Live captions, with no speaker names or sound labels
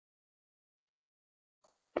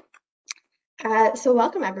So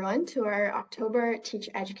welcome everyone to our October Teach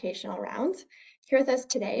Educational Rounds. Here with us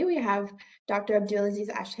today we have Dr. Abdulaziz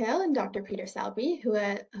Alshail and Dr. Peter Selby, who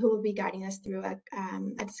will be guiding us through a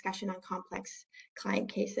discussion on complex client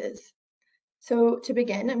cases. So to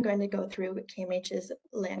begin, I'm going to go through KMH's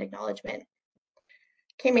land acknowledgement.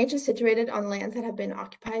 KMH is situated on lands that have been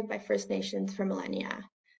occupied by First Nations for millennia.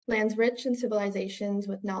 Lands rich in civilizations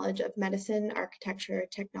with knowledge of medicine, architecture,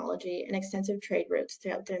 technology, and extensive trade routes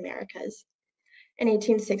throughout the Americas. In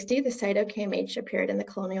 1860, the site of KMH appeared in the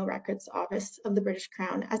Colonial Records Office of the British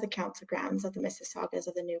Crown as the council grounds of the Mississaugas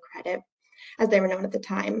of the New Credit, as they were known at the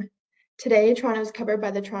time. Today, Toronto is covered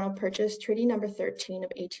by the Toronto Purchase Treaty No. 13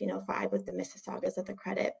 of 1805 with the Mississaugas of the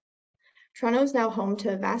Credit. Toronto is now home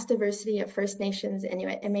to a vast diversity of First Nations,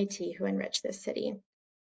 Inuit, and Métis who enrich this city.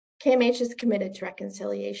 KMH is committed to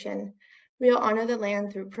reconciliation. We will honor the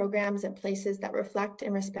land through programs and places that reflect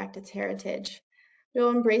and respect its heritage. We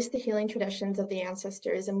will embrace the healing traditions of the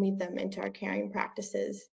ancestors and weave them into our caring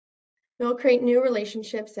practices. We will create new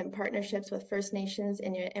relationships and partnerships with First Nations,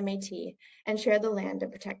 Inuit, and Métis, and share the land and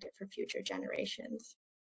protect it for future generations.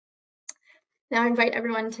 Now I invite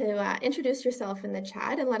everyone to introduce yourself in the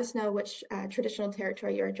chat and let us know which traditional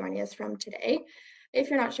territory you're joining us from today. If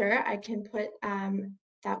you're not sure, I can put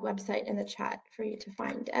that website in the chat for you to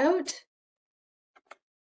find out.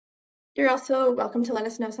 You're also welcome to let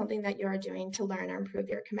us know something that you're doing to learn or improve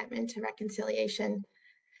your commitment to reconciliation.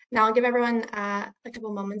 Now I'll give everyone a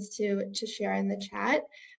couple moments to share in the chat.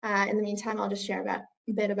 In the meantime, I'll just share a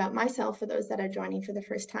bit about myself for those that are joining for the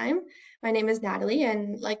first time. My name is Natalie,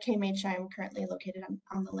 and like KMH, I'm currently located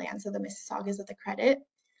on the lands of the Mississaugas of the Credit.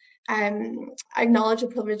 I acknowledge the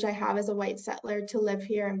privilege I have as a white settler to live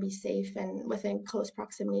here and be safe and within close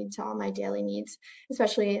proximity to all my daily needs,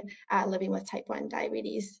 especially living with type 1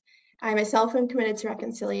 diabetes. I myself am committed to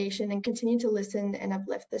reconciliation and continue to listen and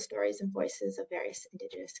uplift the stories and voices of various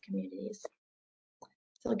Indigenous communities.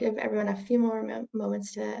 So I'll give everyone a few more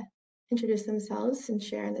moments to introduce themselves and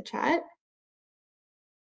share in the chat.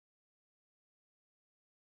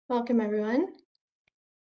 Welcome, everyone.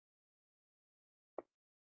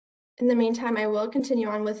 In the meantime, I will continue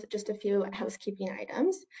on with just a few housekeeping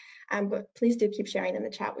items, but please do keep sharing in the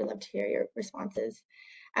chat. We'd love to hear your responses.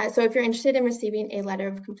 So if you're interested in receiving a letter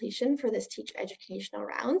of completion for this Teach Educational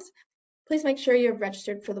Rounds, please make sure you've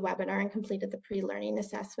registered for the webinar and completed the pre-learning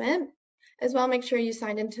assessment. As well, make sure you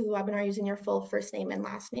signed into the webinar using your full first name and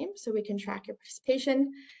last name so we can track your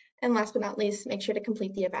participation. And last but not least, make sure to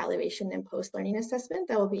complete the evaluation and post-learning assessment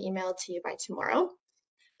that will be emailed to you by tomorrow.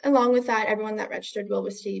 Along with that, everyone that registered will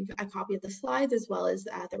receive a copy of the slides as well as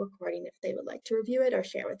the recording if they would like to review it or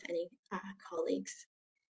share with any colleagues.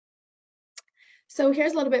 So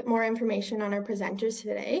here's a little bit more information on our presenters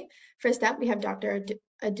today. First up, we have Dr.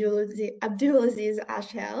 Abdulaziz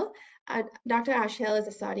Alshail. Dr. Alshail is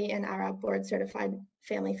a Saudi and Arab board certified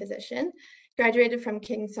family physician. Graduated from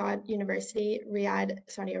King Saud University, Riyadh,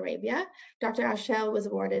 Saudi Arabia. Dr. Alshail was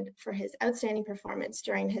awarded for his outstanding performance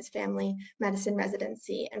during his family medicine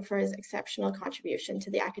residency and for his exceptional contribution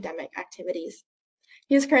to the academic activities.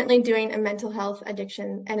 He is currently doing a mental health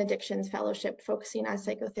addictions fellowship focusing on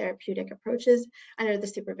psychotherapeutic approaches under the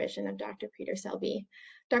supervision of Dr. Peter Selby.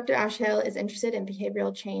 Dr. Alshail is interested in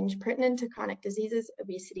behavioral change pertinent to chronic diseases,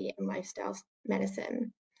 obesity, and lifestyle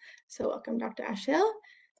medicine. So welcome, Dr. Alshail.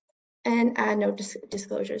 And no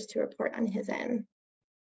disclosures to report on his end.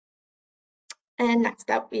 And next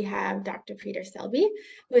up, we have Dr. Peter Selby,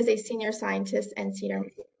 who is a senior scientist and senior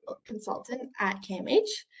consultant at KMH.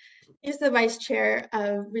 He's the vice chair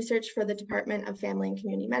of research for the Department of Family and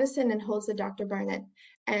Community Medicine and holds the Dr. Barnett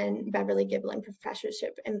and Beverly Giblin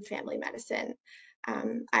Professorship in Family Medicine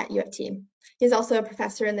at U of T. He's also a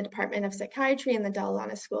professor in the Department of Psychiatry in the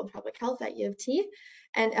Dalla School of Public Health at U of T,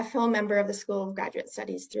 and a full member of the School of Graduate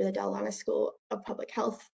Studies through the Dalla School of Public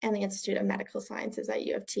Health and the Institute of Medical Sciences at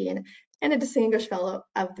U of T, and a distinguished fellow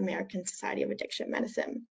of the American Society of Addiction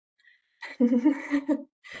Medicine.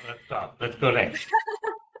 Let's stop. Let's go next.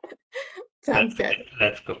 Sounds good.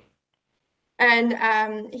 Let's go.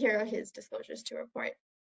 And here are his disclosures to report.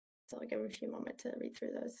 So I'll give him a few moments to read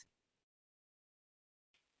through those.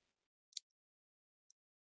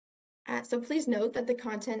 So please note that the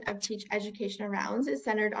content of Teach Educational Rounds is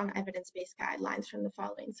centered on evidence-based guidelines from the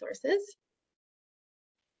following sources.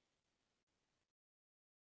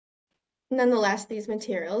 Nonetheless, these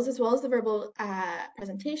materials, as well as the verbal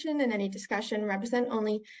presentation and any discussion, represent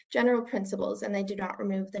only general principles, and they do not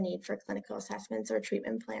remove the need for clinical assessments or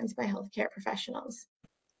treatment plans by healthcare professionals.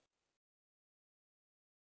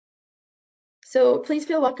 So please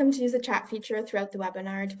feel welcome to use the chat feature throughout the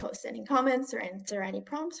webinar to post any comments or answer any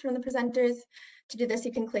prompts from the presenters. To do this,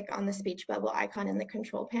 you can click on the speech bubble icon in the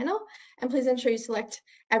control panel, and please ensure you select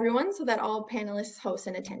everyone so that all panelists, hosts,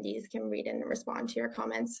 and attendees can read and respond to your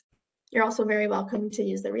comments. You're also very welcome to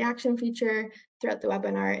use the reaction feature throughout the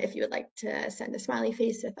webinar if you would like to send a smiley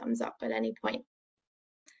face or thumbs up at any point.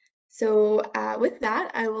 So with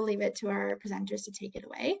that, I will leave it to our presenters to take it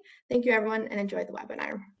away. Thank you, everyone, and enjoy the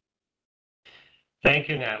webinar. Thank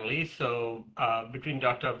you, Natalie. So between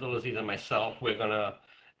Dr. Abdulaziz and myself, we're going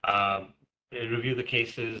to review the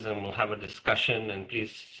cases and we'll have a discussion, and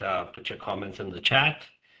please put your comments in the chat.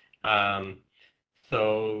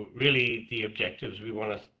 So really the objectives we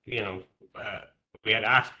want to, we had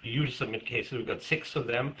asked you to submit cases. We've got 6 of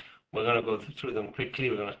them. We're going to go through them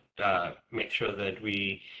quickly. We're going to make sure that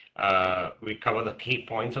we cover the key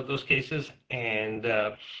points of those cases. And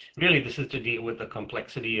really this is to deal with the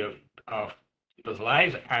complexity of people's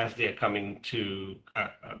lives as they're coming to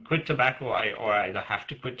quit tobacco or either have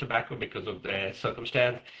to quit tobacco because of their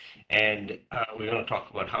circumstance. And we're going to talk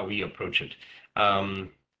about how we approach it.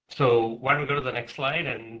 So why don't we go to the next slide,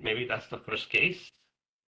 and maybe that's the first case.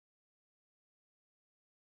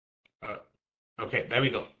 Okay, there we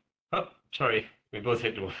go. Oh, sorry, we both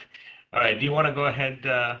hit one. All right, do you want to go ahead,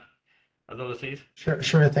 Abdulaziz?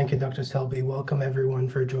 Sure. Thank you, Dr. Selby. Welcome everyone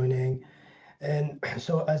for joining. And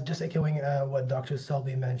so as just echoing what Dr.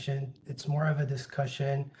 Selby mentioned, it's more of a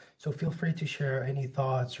discussion. So feel free to share any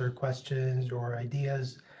thoughts or questions or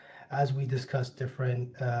ideas as we discuss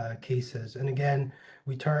different cases. And again,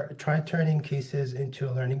 we try turning cases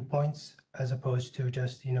into learning points as opposed to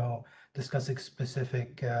just, discussing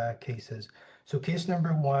specific cases. So case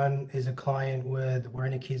number 1 is a client with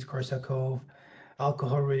Wernicke's-Korsakoff,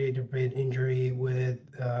 alcohol-related brain injury with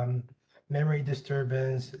memory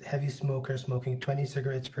disturbance, heavy smoker, smoking 20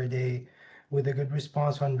 cigarettes per day, with a good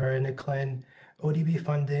response on varenicline. ODB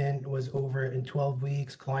funding was over in 12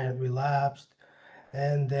 weeks, client relapsed,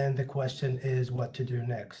 and then the question is what to do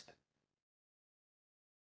next.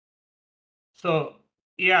 So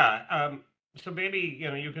yeah, so maybe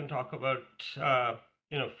you can talk about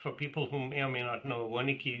for people who may or may not know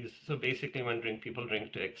Wernicke's. So basically, when people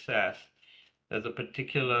drink to excess, there's a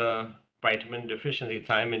particular vitamin deficiency,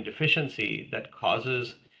 thiamine deficiency, that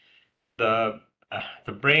causes the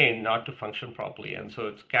brain not to function properly, and so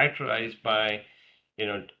it's characterized by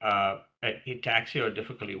ataxia or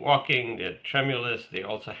difficulty walking. They're tremulous. They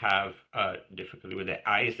also have difficulty with their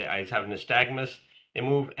eyes. Their eyes have nystagmus. They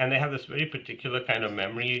move, and they have this very particular kind of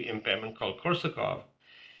memory impairment called Korsakoff,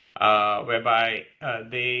 whereby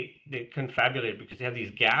they confabulate because they have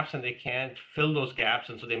these gaps and they can't fill those gaps,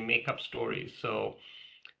 and so they make up stories.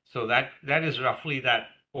 So that is roughly that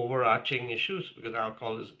overarching issues, because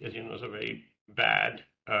alcohol is, as you know, is a very bad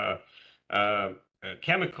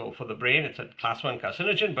chemical for the brain. It's a class 1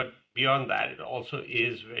 carcinogen, but beyond that, it also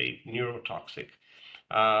is very neurotoxic.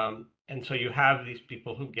 And so you have these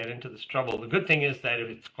people who get into this trouble. The good thing is that if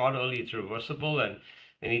it's caught early, it's reversible, and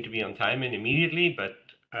they need to be on thiamine immediately, but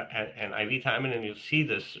and IV thiamine, and you'll see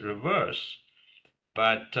this reverse.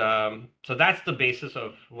 But so that's the basis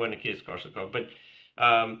of Wernicke's-Korsakoff. But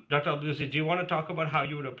Dr. Abdulaziz, do you want to talk about how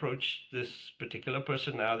you would approach this particular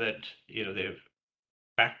person now that they're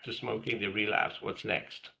back to smoking, they relapse? What's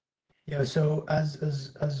next? Yeah, so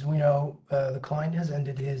as we know, the client has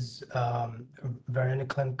ended his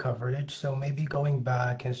varenicline coverage. So maybe going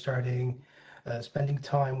back and starting spending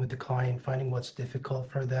time with the client, finding what's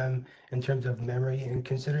difficult for them in terms of memory, and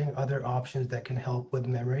considering other options that can help with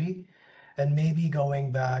memory, and maybe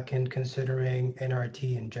going back and considering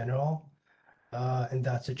NRT in general in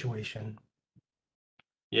that situation.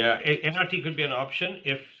 Yeah, NRT could be an option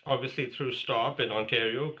if obviously through STOP in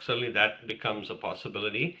Ontario, certainly that becomes a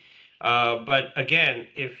possibility. But again,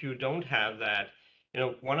 if you don't have that,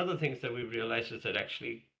 one of the things that we've realized is that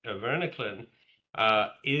actually varenicline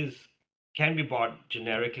can be bought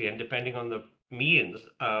generically, and depending on the means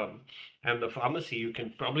and the pharmacy, you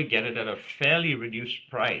can probably get it at a fairly reduced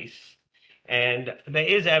price. And there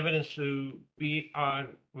is evidence to be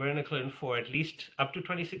on varenicline for at least up to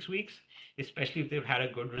 26 weeks, especially if they've had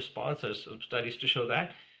a good response. There's some studies to show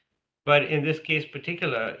that. But in this case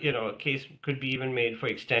particular, a case could be even made for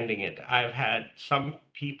extending it. I've had some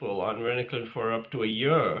people on varenicline for up to a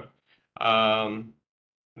year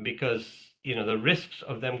because, the risks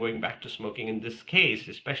of them going back to smoking in this case,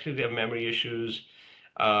 especially if they have memory issues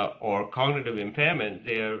or cognitive impairment,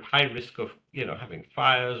 they're high risk of, having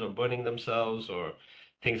fires or burning themselves or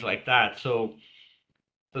things like that. So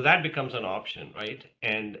that becomes an option, right?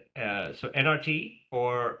 And so NRT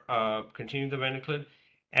or continuing the varenicline.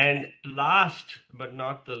 And last but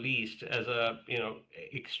not the least, as a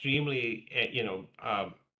extremely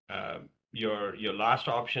your last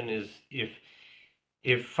option is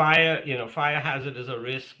if fire hazard is a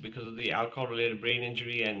risk because of the alcohol-related brain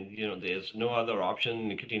injury, and there's no other option,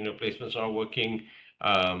 nicotine replacement's not working,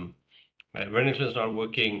 Varenicline's not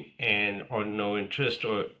working, or no interest,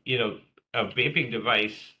 or a vaping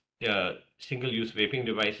device, single-use vaping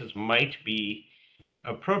devices might be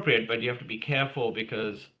appropriate, but you have to be careful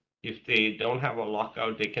because if they don't have a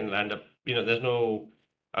lockout, they can land up, there's no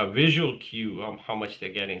visual cue on how much they're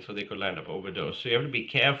getting, so they could land up overdose. So you have to be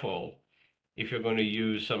careful if you're going to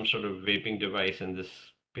use some sort of vaping device in this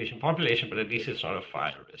patient population, but at least it's not a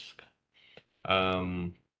fire risk.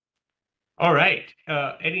 All right.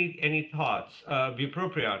 Any thoughts?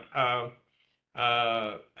 Bupropion.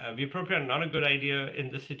 Bupropion, not a good idea in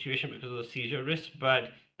this situation because of the seizure risk. But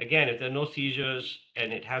again, if there are no seizures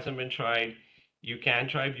and it hasn't been tried, you can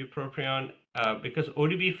try bupropion because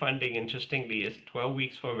ODB funding, interestingly, is 12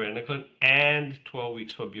 weeks for varenicline and 12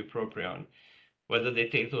 weeks for bupropion, whether they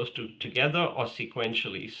take those two together or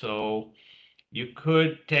sequentially. So you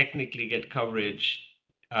could technically get coverage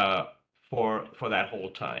for that whole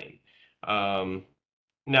time.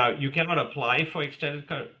 Now, you cannot apply for extended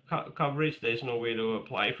coverage. There's no way to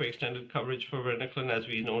apply for extended coverage for varenicline, as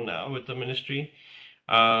we know now with the ministry.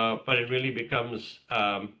 But it really becomes,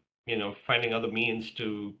 finding other means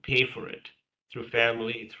to pay for it through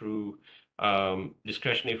family, through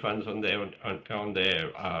discretionary funds on their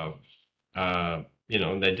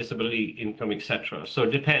disability income, etc. So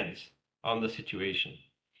it depends on the situation,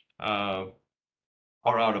 or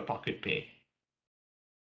out-of-pocket pay.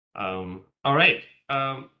 All right.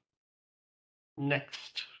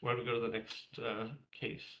 Next, why don't we go to the next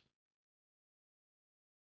case?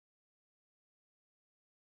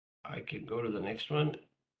 I can go to the next one.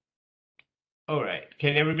 All right.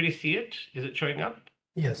 Can everybody see it? Is it showing up?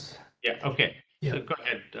 Yes. Yeah. Okay. Yeah. So go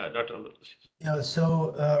ahead, Dr. Abdulaziz. Yeah,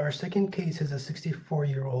 so our second case is a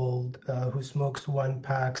 64-year-old who smokes one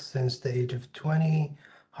pack since the age of 20,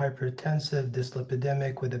 hypertensive,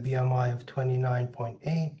 dyslipidemic with a BMI of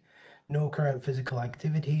 29.8, no current physical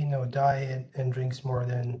activity, no diet, and drinks more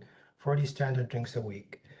than 40 standard drinks a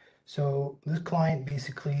week. So this client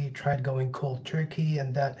basically tried going cold turkey,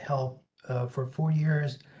 and that helped for 4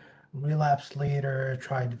 years. Relapsed later,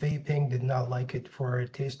 tried vaping, did not like it for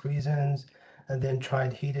taste reasons, and then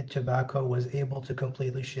tried heated tobacco, was able to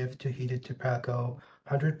completely shift to heated tobacco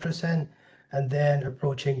 100%, and then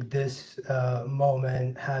approaching this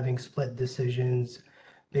moment, having split decisions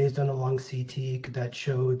based on a lung CT that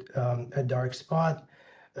showed a dark spot.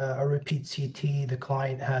 A repeat CT, the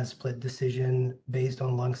client has split decision based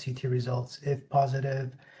on lung CT results. If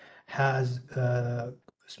positive, has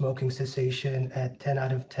smoking cessation at 10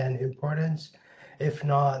 out of 10 importance. If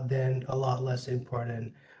not, then a lot less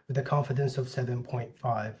important with a confidence of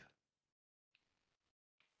 7.5.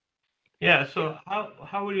 Yeah. So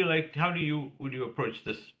how would you approach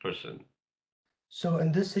this person? So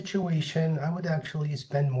in this situation, I would actually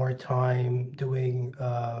spend more time doing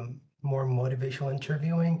more motivational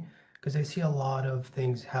interviewing because I see a lot of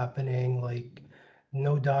things happening like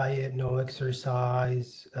no diet, no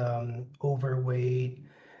exercise, overweight,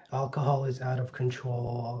 alcohol is out of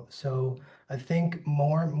control. So I think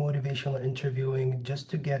more motivational interviewing just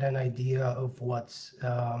to get an idea of what's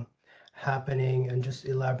happening and just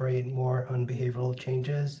elaborate more on behavioral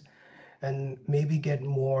changes and maybe get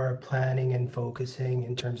more planning and focusing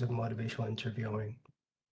in terms of motivational interviewing.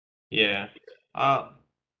 Yeah.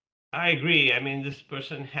 I agree. I mean, this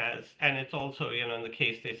person has, and it's also, in the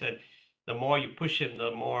case they said, the more you push him,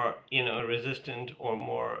 the more, resistant or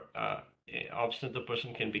more obstinate the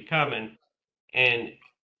person can become. And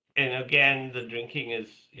again, the drinking is,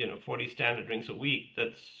 40 standard drinks a week.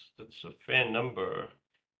 That's a fair number.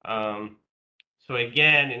 So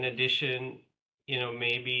again, in addition,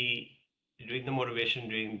 maybe doing the motivation,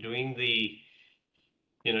 doing the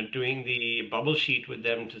doing the bubble sheet with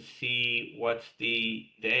them to see what's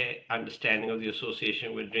their understanding of the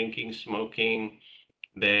association with drinking, smoking,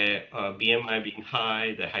 their BMI being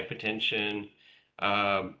high, their hypertension,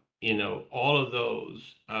 all of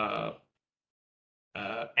those,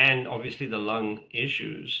 and obviously the lung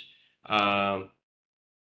issues. How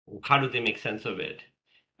do they make sense of it?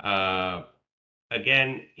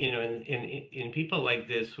 Again, in people like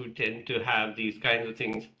this who tend to have these kinds of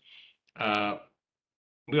things,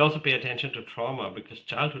 we also pay attention to trauma because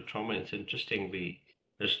childhood trauma is interestingly,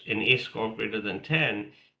 there's an ACE score greater than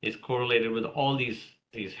 10 is correlated with all these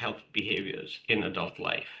health behaviors in adult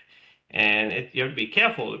life. And you have to be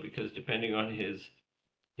careful because depending on his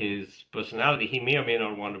his personality, he may or may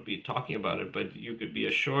not want to be talking about it, but you could be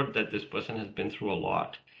assured that this person has been through a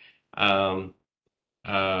lot, um,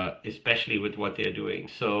 especially with what they're doing.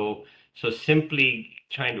 So simply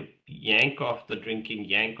trying to yank off the drinking,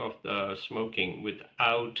 yank off the smoking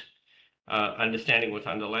without understanding what's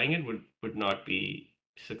underlying it would not be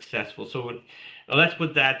successful. Now let's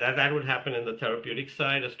put that would happen in the therapeutic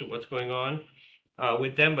side as to what's going on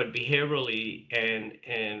with them, but behaviorally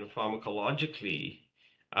and pharmacologically,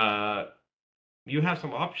 uh, you have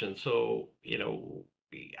some options. So,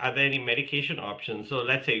 are there any medication options? So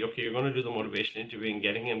let's say, okay, you're going to do the motivation interviewing,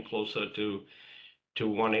 getting him closer to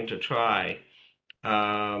wanting to try.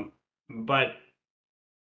 But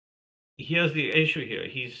here's the issue here.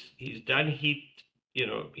 He's done heat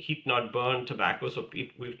not burn tobacco. So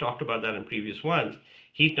we've talked about that in previous ones.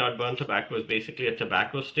 Heat not burn tobacco is basically a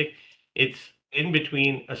tobacco stick. It's in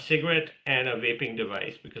between a cigarette and a vaping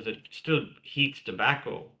device because it still heats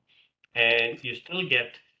tobacco, and you still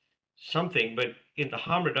get something, but in the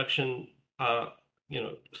harm reduction,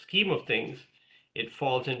 scheme of things, it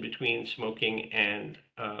falls in between smoking and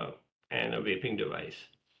a vaping device.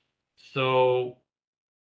 So,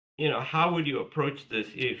 how would you approach this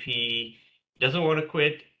if he doesn't want to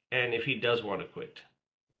quit and if he does want to quit?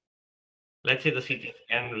 Let's say the CT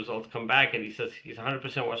scan results come back and he says he's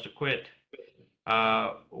 100% wants to quit.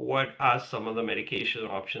 What are some of the medication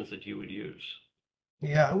options that you would use?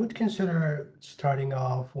 Yeah, I would consider starting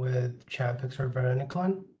off with Champix or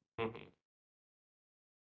varenicline. Mhm.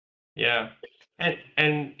 Yeah. And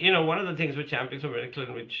one of the things with Champix or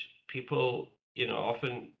varenicline, which people,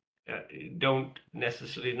 often don't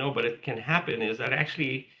necessarily know, but it can happen, is that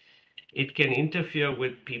actually it can interfere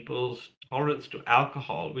with people's tolerance to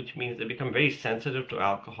alcohol, which means they become very sensitive to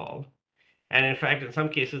alcohol. And in fact, in some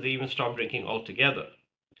cases, they even stop drinking altogether.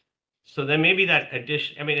 So there may be that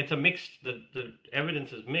addition. I mean, it's a mixed. The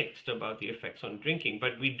evidence is mixed about the effects on drinking,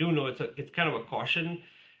 but we do know it's kind of a caution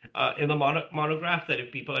in the monograph that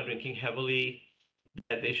if people are drinking heavily,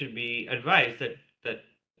 that they should be advised that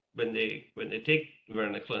when they take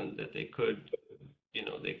varenicline, that they could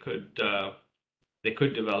they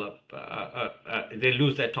could develop they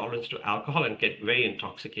lose their tolerance to alcohol and get very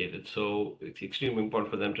intoxicated. So it's extremely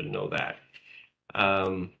important for them to know that.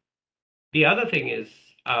 Um, the other thing is,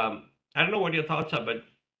 I don't know what your thoughts are, but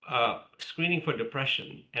screening for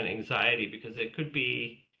depression and anxiety, because there could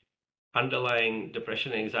be underlying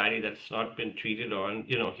depression and anxiety that's not been treated on.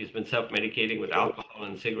 He's been self-medicating with alcohol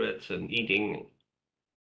and cigarettes and eating,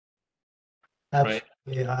 right?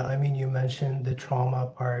 Absolutely. I mean, you mentioned the trauma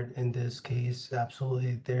part in this case.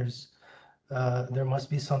 Absolutely. There must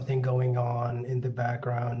be something going on in the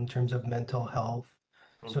background in terms of mental health.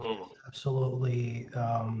 So Hmm. absolutely,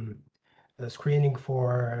 screening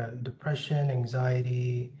for depression,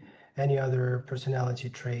 anxiety, any other personality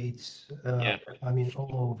traits. Yeah, I mean,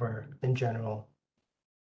 all over in general.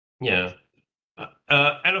 yeah.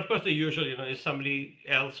 And of course, the usual, is somebody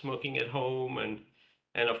else smoking at home,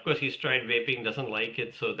 and of course he's tried vaping, doesn't like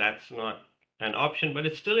it, so that's not an option. But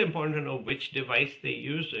it's still important to know which device they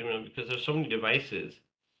use, because there's so many devices,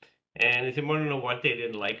 and it's important to know what they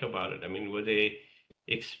didn't like about it. I mean, were they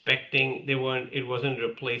expecting it wasn't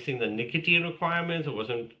replacing the nicotine requirements, it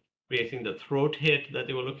wasn't replacing the throat hit that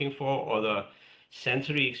they were looking for, or the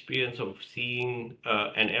sensory experience of seeing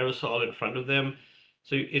an aerosol in front of them.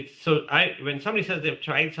 When somebody says they've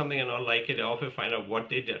tried something and not like it, I often find out what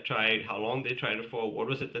they tried, how long they tried it for, what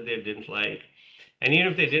was it that they didn't like, and even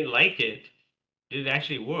if they didn't like it, did it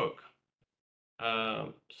actually work?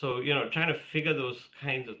 So trying to figure those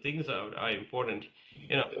kinds of things out are important.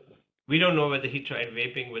 You know, we don't know whether he tried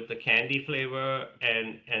vaping with the candy flavor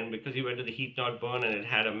and because he went to the heat not burn and it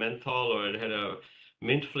had a menthol or it had a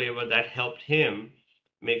mint flavor that helped him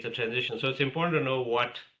make the transition. So it's important to know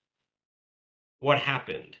what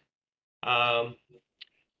happened. Um,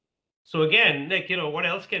 so again, like, what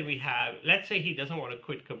else can we have? Let's say he doesn't want to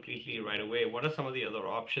quit completely right away. What are some of the other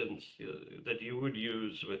options that you would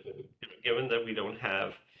use given that we don't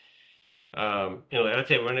have, let's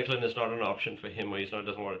say varenicline is not an option for him, or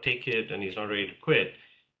doesn't want to take it, and he's not ready to quit.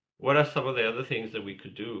 What are some of the other things that we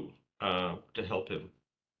could do to help him?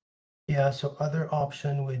 Yeah, so other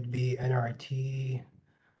option would be NRT,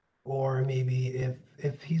 or maybe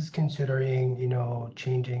if he's considering,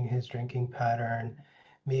 changing his drinking pattern,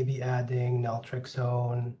 maybe adding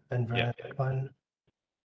naltrexone and Yeah, varenicline.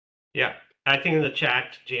 yeah. I think in the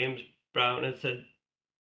chat, James Brown has said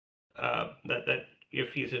that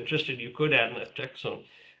if he's interested, you could add naltrexone.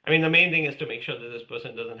 I mean, the main thing is to make sure that this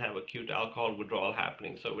person doesn't have acute alcohol withdrawal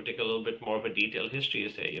happening. So it would take a little bit more of a detailed history to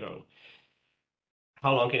say,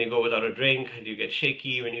 how long can you go without a drink? Do you get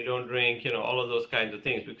shaky when you don't drink? All of those kinds of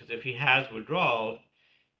things. Because if he has withdrawal,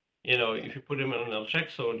 if you put him on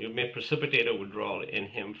naltrexone, you may precipitate a withdrawal in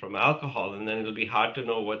him from alcohol, and then it'll be hard to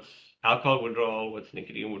know what's alcohol withdrawal, what's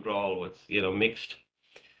nicotine withdrawal, what's mixed.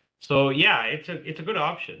 So yeah, it's a good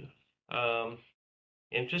option.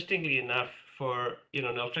 Interestingly enough,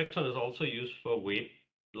 naltrexone is also used for weight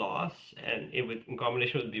loss and in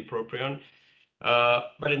combination with bupropion.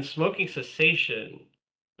 But in smoking cessation,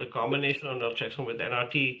 the combination of naltrexone with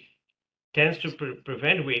NRT tends to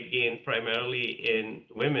prevent weight gain primarily in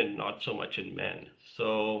women, not so much in men.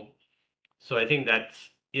 So I think that's,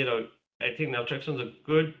 I think naltrexone is a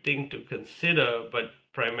good thing to consider, but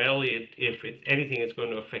primarily if it's anything, it's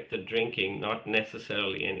going to affect the drinking, not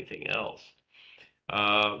necessarily anything else.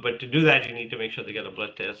 But to do that, you need to make sure they get a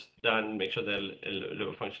blood test done, make sure their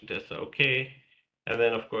liver function tests are okay, and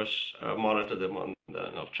then, of course, monitor them on the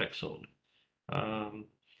naltrexone.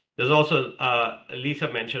 There's also,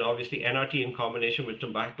 Lisa mentioned, obviously, NRT in combination with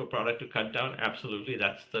tobacco product to cut down. Absolutely,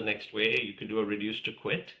 that's the next way. You could do a reduce to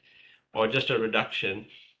quit or just a reduction.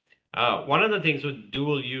 One of the things with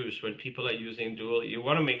dual use, when people are using dual, you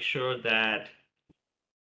want to make sure that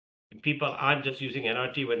people aren't just using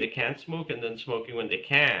NRT when they can't smoke and then smoking when they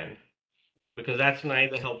can, because that's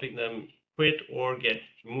neither helping them quit or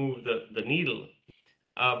move the needle.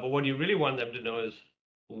 But what you really want them to know is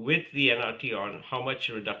with the NRT on, how much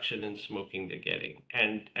reduction in smoking they're getting,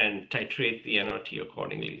 and titrate the NRT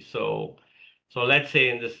accordingly. So let's say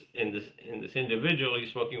in this individual,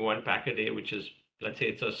 he's smoking 1 pack a day, which is, let's say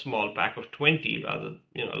it's a small pack of 20 rather,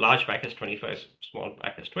 a large pack is 25, small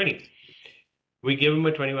pack is 20. We give him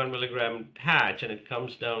a 21 milligram patch, and it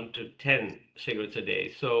comes down to 10 cigarettes a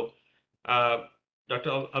day. So, Dr.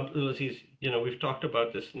 Abdulaziz, we've talked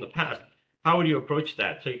about this in the past. How would you approach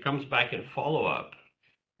that? So he comes back in follow-up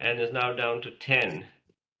and is now down to 10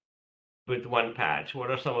 with 1 patch. What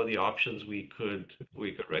are some of the options we could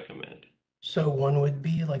recommend? So one would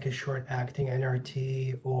be like a short-acting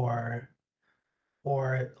NRT, or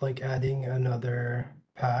like adding another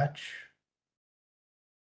patch.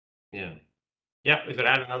 Yeah. Yeah, we could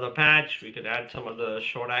add another patch. We could add some of the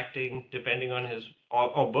short-acting, depending on his,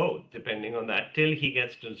 or both, depending on that, till he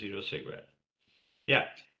gets to 0 cigarette. Yeah.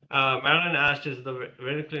 Marilyn asked, is the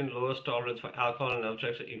varenicline lowest tolerance for alcohol and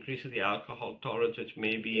naltrexone increases the alcohol tolerance, which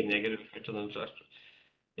may be a negative effect on naltrexone?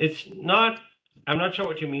 It's not. I'm not sure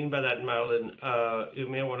what you mean by that, Marilyn. You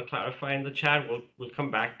may want to clarify in the chat. We'll come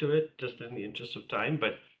back to it just in the interest of time,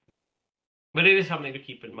 but it is something to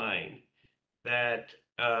keep in mind that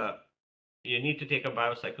you need to take a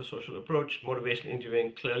biopsychosocial approach, motivational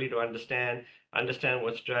interviewing, clearly to understand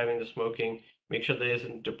what's driving the smoking, make sure there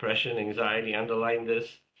isn't depression, anxiety underlying this.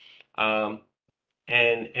 And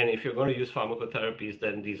if you're going to use pharmacotherapies,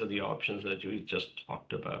 then these are the options that you just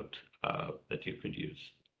talked about that you could use.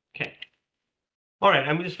 Okay. All right,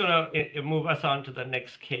 I'm just going to move us on to the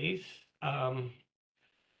next case.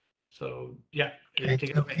 So yeah. Okay,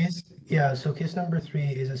 so case number 3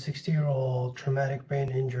 is a 60-year-old traumatic brain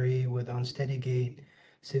injury with unsteady gait,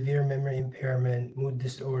 severe memory impairment, mood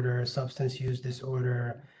disorder, substance use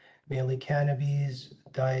disorder, mainly cannabis,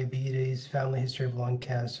 diabetes, family history of lung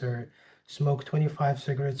cancer, smoked 25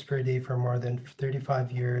 cigarettes per day for more than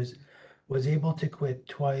 35 years, was able to quit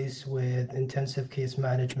twice with intensive case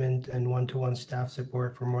management and one-to-one staff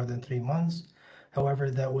support for more than 3 months. However,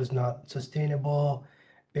 that was not sustainable.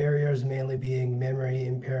 Barriers mainly being memory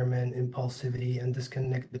impairment, impulsivity, and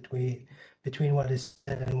disconnect between what is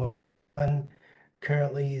said and what is done.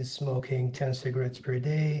 Currently is smoking 10 cigarettes per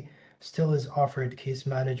day, still is offered case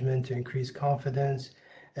management to increase confidence.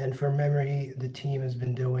 And for memory, the team has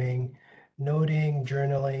been doing noting,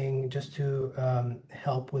 journaling, just to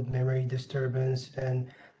help with memory disturbance and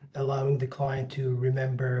allowing the client to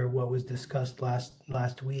remember what was discussed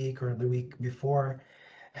last week or the week before.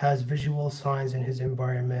 Has visual signs in his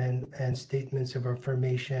environment and statements of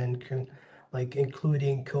affirmation, like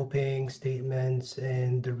including coping statements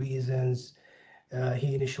and the reasons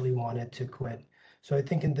he initially wanted to quit. So I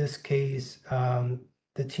think in this case,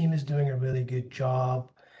 the team is doing a really good job,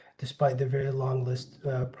 despite the very long list,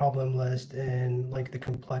 problem list, and like the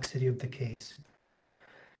complexity of the case.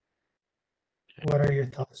 What are your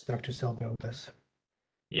thoughts, Dr. Selby, on this?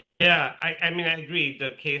 Yeah, I mean, I agree.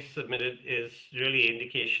 The case submitted is really an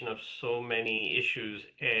indication of so many issues.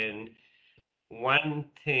 And one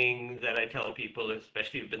thing that I tell people,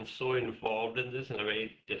 especially if you've been so involved in this in a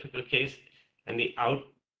very difficult case, and the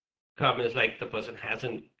outcome is like the person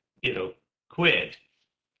hasn't, quit,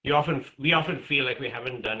 we often feel like we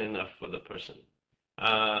haven't done enough for the person.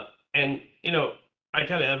 And, I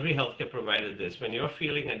tell every healthcare provider this, when you're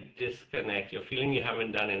feeling a disconnect, you're feeling you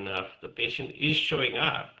haven't done enough, the patient is showing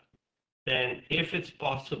up, then if it's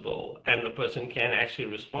possible and the person can actually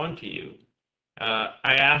respond to you,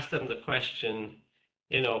 I ask them the question,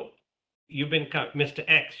 you know, Mr.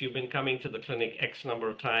 X, you've been coming to the clinic X number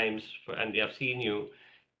of times, and I've seen you,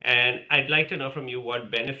 and I'd like to know from you what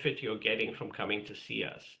benefit you're getting from coming to see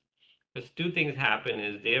us. Because two things happen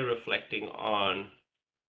is they're reflecting on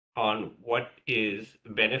what is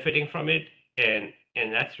benefiting from it, and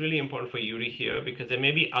that's really important for you to hear because there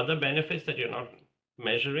may be other benefits that you're not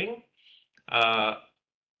measuring. Uh,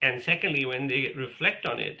 and secondly, when they reflect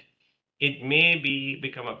on it, it may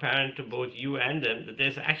become apparent to both you and them that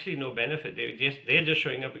there's actually no benefit. They're just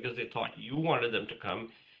showing up because they thought you wanted them to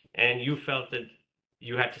come, and you felt that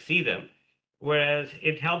you had to see them. Whereas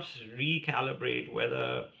it helps recalibrate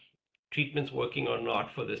whether treatment's working or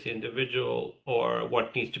not for this individual, or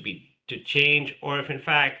what needs to change, or if in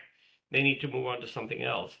fact they need to move on to something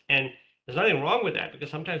else. And there's nothing wrong with that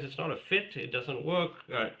because sometimes it's not a fit, it doesn't work,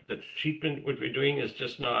 the treatment what we're doing is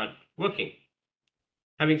just not working.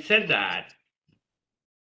 Having said that,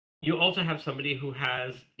 you also have somebody who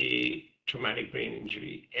has a traumatic brain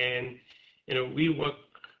injury, and we work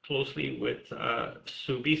closely with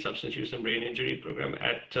SUBI, Substance Use and Brain Injury Program,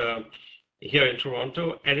 at here in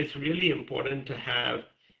Toronto, and it's really important to have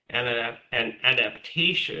an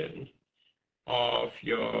adaptation of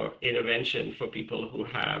your intervention for people who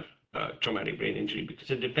have traumatic brain injury,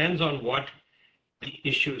 because it depends on what the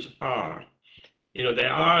issues are.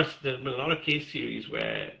 There's been a lot of case series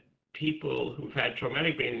where people who've had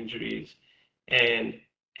traumatic brain injuries and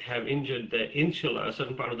have injured the insula, a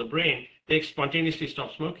certain part of the brain, they spontaneously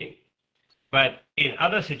stop smoking. But in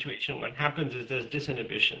other situations, what happens is there's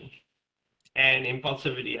disinhibition and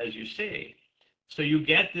impulsivity, as you say. So you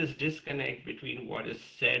get this disconnect between what is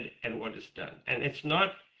said and what is done. And it's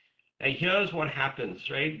not, here's what happens,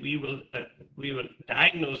 right? We will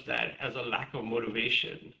diagnose that as a lack of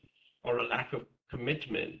motivation or a lack of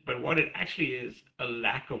commitment, but what it actually is, a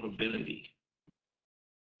lack of ability.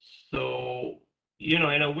 So, in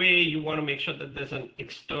a way, you want to make sure that there's an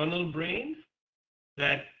external brain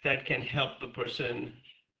that can help the person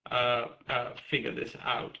figure this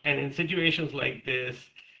out. And in situations like this,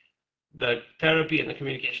 the therapy and the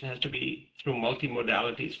communication has to be through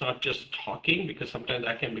multimodality. It's not just talking, because sometimes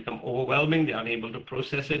that can become overwhelming. They're unable to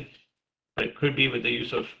process it. But it could be with the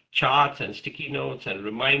use of charts and sticky notes and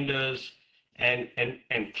reminders and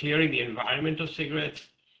clearing the environment of cigarettes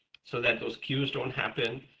so that those cues don't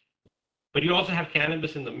happen. But you also have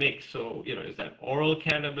cannabis in the mix. So, is that oral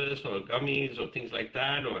cannabis or gummies or things like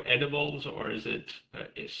that, or edibles, or is it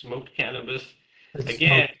smoked cannabis?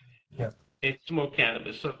 Again, it's smoked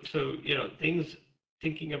cannabis. So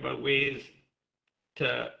thinking about ways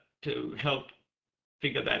to help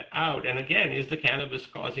figure that out. And again, is the cannabis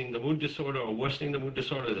causing the mood disorder or worsening the mood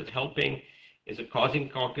disorder? Is it helping? Is it causing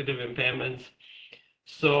cognitive impairments?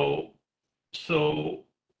 So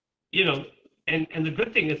and the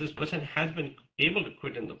good thing is this person has been able to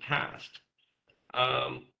quit in the past.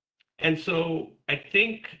 And so I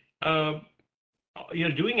think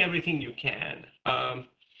you're doing everything you can.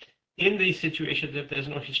 In these situations, if there's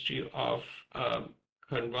no history of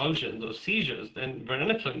convulsions or seizures, then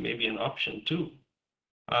varenicline may be an option too,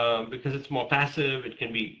 because it's more passive. It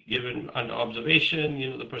can be given under observation.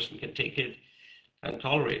 The person can take it and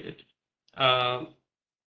tolerate it.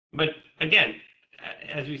 But again,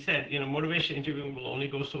 as we said, motivation interviewing will only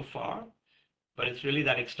go so far, but it's really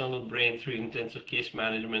that external brain through intensive case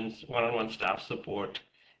management, one-on-one staff support,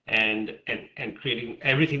 and creating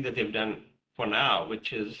everything that they've done for now,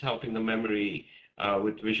 which is helping the memory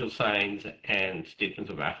with visual signs and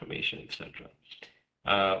statements of affirmation, etc.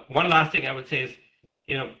 One last thing I would say is,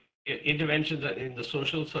 interventions in the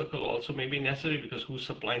social circle also may be necessary, because who's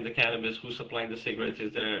supplying the cannabis, who's supplying the cigarettes?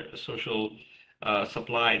 Is there a social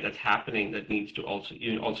supply that's happening that you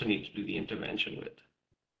also need to do the intervention with?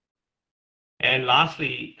 And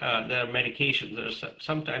lastly, there are medications. There's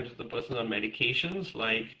sometimes the person on medications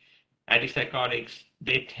like antipsychotics,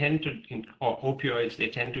 they tend to, or opioids, they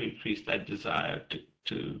tend to increase that desire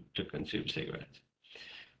to consume cigarettes.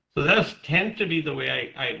 So those tend to be the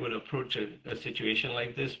way I would approach a situation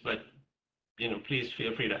like this, but please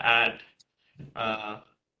feel free to add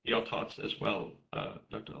your thoughts as well,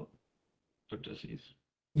 Dr. Abdulaziz.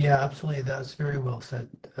 Yeah, absolutely. That's very well said,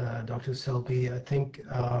 Dr. Selby. I think,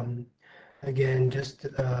 again, just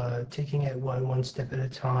taking it one step at a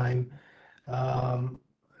time,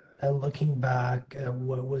 and looking back at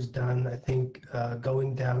what was done, I think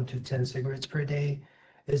going down to 10 cigarettes per day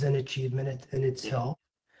is an achievement in itself.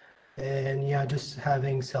 And yeah, just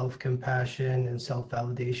having self-compassion and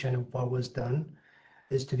self-validation of what was done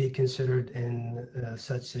is to be considered in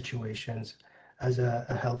such situations as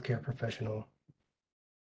a healthcare professional.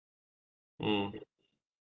 Mm.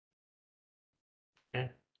 Yeah.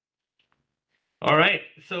 All right.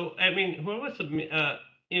 So, I mean, whoever submit,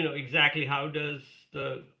 exactly how does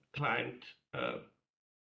the client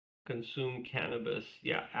consume cannabis?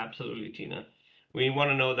 Yeah, absolutely, Tina. We want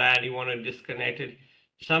to know that. You want to disconnect it.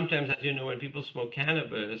 Sometimes, as you know, when people smoke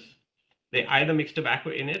cannabis, they either mix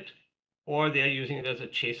tobacco in it or they are using it as a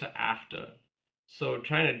chaser after. So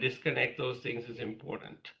trying to disconnect those things is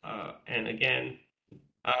important. And again,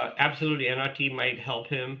 absolutely, NRT might help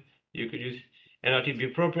him. You could use NRT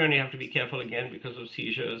bupropion. You have to be careful again because of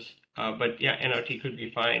seizures. But yeah, NRT could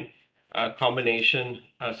be fine. Combination,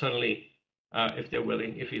 certainly,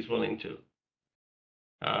 if he's willing to.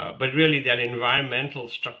 But really, that environmental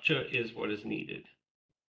structure is what is needed.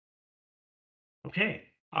 Okay.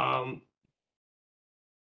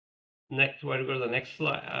 Next, want to go to the next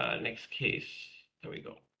slide, next case. There we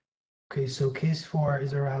go. Okay, so case 4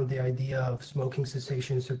 is around the idea of smoking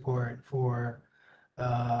cessation support for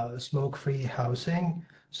smoke-free housing.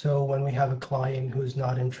 So when we have a client who's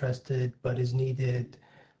not interested but is needed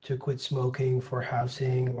to quit smoking for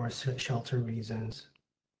housing or shelter reasons.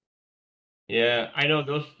 Yeah, I know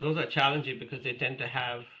those are challenging because they tend to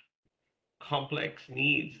have complex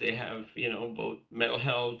needs. They have, both mental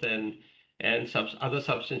health and other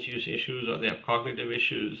substance use issues, or they have cognitive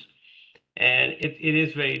issues, and it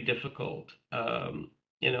is very difficult.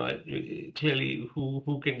 Clearly,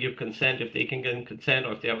 who can give consent, if they can get consent,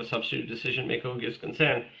 or if they have a substitute decision maker who gives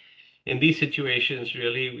consent. In these situations,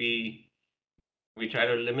 really, we try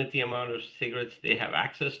to limit the amount of cigarettes they have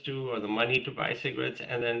access to or the money to buy cigarettes,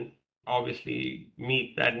 and then obviously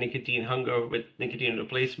meet that nicotine hunger with nicotine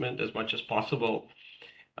replacement as much as possible.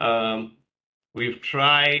 We've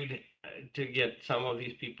tried to get some of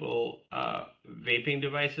these people vaping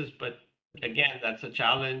devices, but again, that's a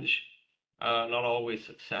challenge, not always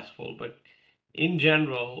successful. But in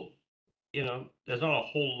general, there's not a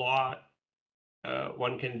whole lot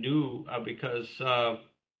one can do because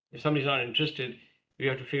if somebody's not interested, we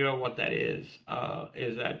have to figure out what that is.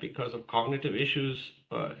 Is that because of cognitive issues,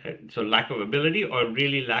 so lack of ability, or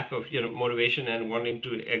really lack of motivation and wanting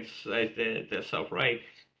to exercise their self-right?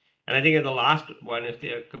 And I think in the last one, if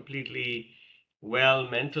they're completely well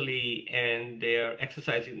mentally and they're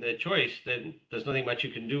exercising their choice, then there's nothing much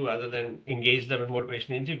you can do other than engage them in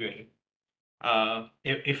motivation integrating.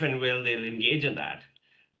 If and will they'll engage in that.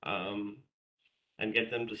 And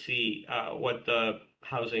get them to see what the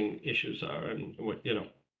housing issues are and what,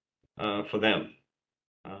 for them.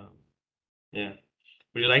 Yeah.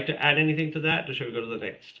 Would you like to add anything to that, or should we go to the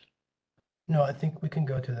next? No, I think we can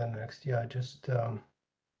go to the next. Yeah, just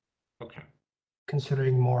Okay.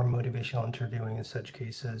 considering more motivational interviewing in such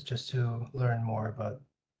cases, just to learn more about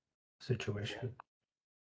the situation.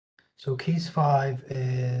 So case 5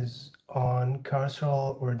 is on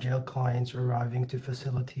carceral or jail clients arriving to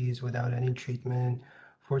facilities without any treatment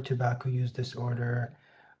for tobacco use disorder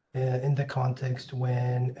in the context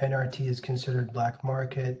when NRT is considered black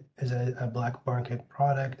market as a black market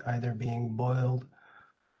product, either being boiled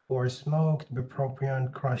or smoked,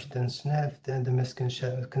 bupropion, crushed and sniffed, and the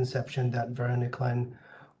misconception that varenicline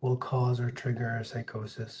will cause or trigger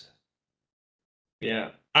psychosis. Yeah.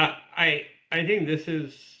 I think this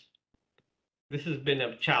has been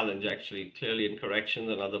a challenge, actually, clearly in corrections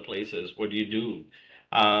and other places. What do you do?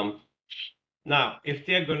 Now, if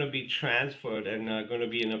they're going to be transferred and are going to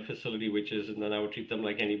be in a facility, which is, and then I would treat them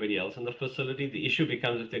like anybody else in the facility, the issue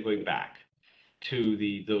becomes if they're going back to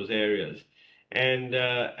those areas. And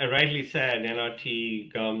I rightly said,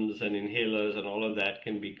 NRT, gums, and inhalers, and all of that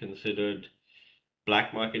can be considered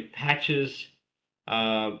black market patches.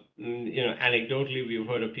 Anecdotally, we've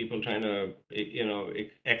heard of people trying to,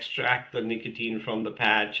 extract the nicotine from the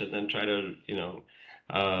patch and then try to,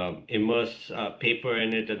 immerse paper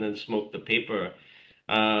in it and then smoke the paper.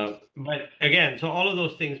 But again, so all of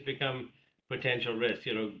those things become potential risks.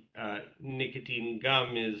 Nicotine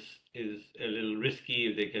gum is a little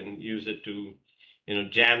risky. They can use it to,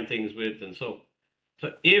 jam things with, and so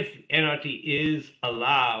if NRT is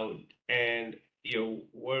allowed and you're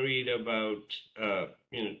worried about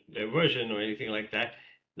diversion or anything like that,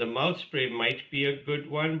 the mouth spray might be a good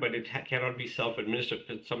one, but it cannot be self-administered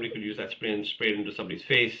because somebody could use that spray and spray it into somebody's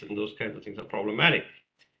face, and those kinds of things are problematic.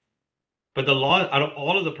 But the law, out of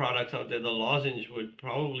all of the products out there, the lozenge would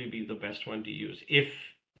probably be the best one to use if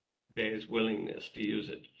there is willingness to use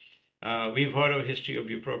it. We've heard of history of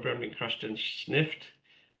bupropion being crushed and sniffed.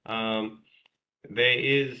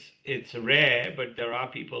 it's rare, but there are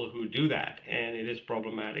people who do that, and it is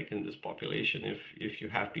problematic in this population if you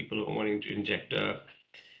have people who are wanting to inject a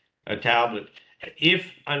tablet. If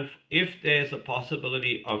there's a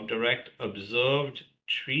possibility of direct observed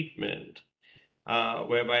treatment,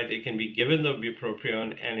 whereby they can be given the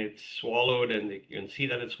bupropion and it's swallowed and you can see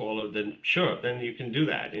that it's swallowed, then sure, then you can do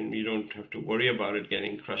that and you don't have to worry about it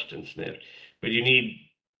getting crushed and sniffed. But you need,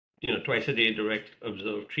 twice a day direct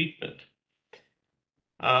observed treatment.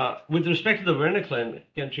 With respect to the varenicline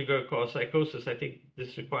can trigger cause psychosis, I think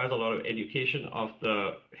this requires a lot of education of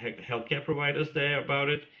the healthcare providers there about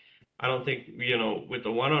it. I don't think, with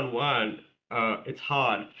the one-on-one, it's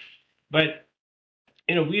hard. But,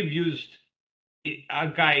 we've used our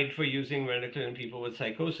guide for using varenicline in people with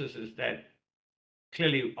psychosis is that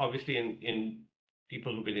clearly, obviously, in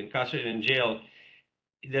people who've been incarcerated in jail,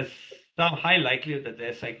 there's some high likelihood that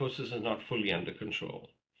their psychosis is not fully under control.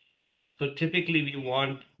 So typically we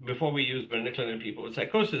want, before we use varenicline in people with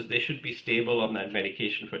psychosis, they should be stable on that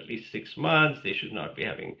medication for at least 6 months. They should not be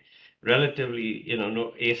having relatively,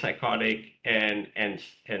 no apsychotic and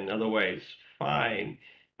otherwise fine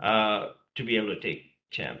to be able to take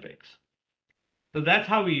Champix. So that's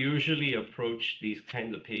how we usually approach these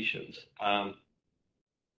kinds of patients.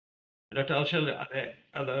 Dr. Alshail, are there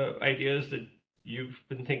other ideas that you've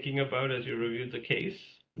been thinking about as you reviewed the case?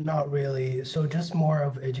 Not really. So just more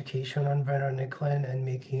of education on varenicline and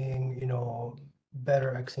making,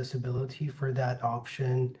 better accessibility for that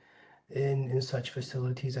option in such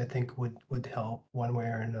facilities, I think would help one way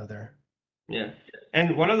or another. Yeah.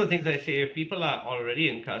 And one of the things I say, if people are already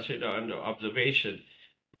incarcerated or under observation,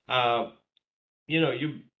 and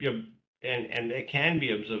they can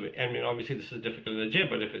be observed. I mean, obviously this is difficult in the jail,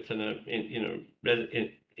 but if it's in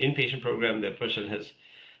inpatient program, the person has,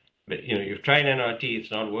 you've tried NRT,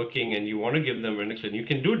 it's not working, and you want to give them varenicline, you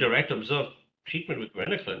can do direct observed treatment with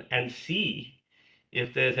varenicline and see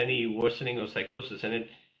if there's any worsening of psychosis. And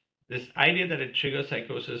this idea that it triggers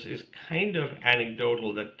psychosis is kind of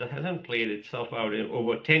anecdotal, that hasn't played itself out in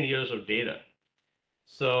over 10 years of data.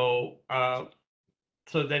 So,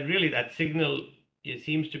 so that really that signal, it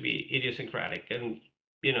seems to be idiosyncratic, and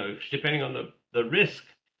depending on the risk,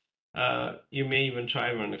 you may even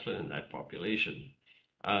try varenicline in that population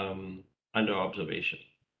under observation.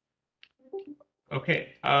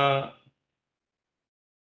 Okay.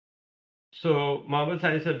 So Mohammed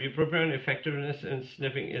said bupropion effectiveness in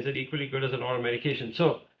sniffing, is it equally good as an oral medication?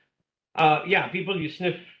 So yeah, people you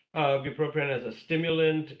sniff bupropion as a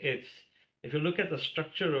stimulant. It's, if you look at the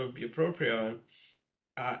structure of bupropion,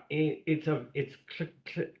 it's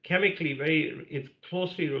chemically it's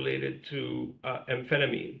closely related to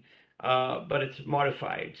amphetamine, but it's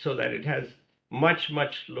modified so that it has much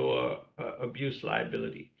lower abuse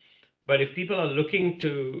liability. But if people are looking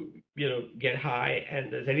to get high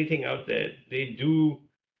and there's anything out there, they do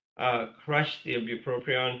crush the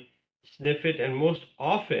bupropion, sniff it, and most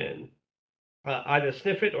often either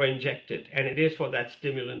sniff it or inject it, and it is for that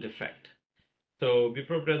stimulant effect. So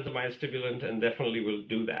bupropion is a mild stimulant and definitely will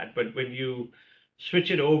do that. But when you switch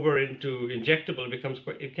it over into injectable,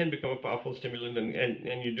 it can become a powerful stimulant,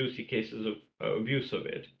 and you do see cases of abuse of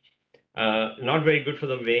it. Not very good for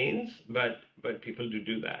the veins, but people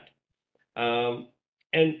do that. And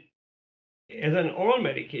as an oral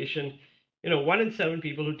medication, 1 in 7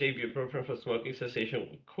 people who take bupropion for smoking cessation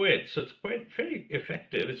will quit. So it's pretty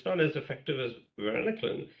effective. It's not as effective as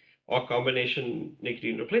varenicline or combination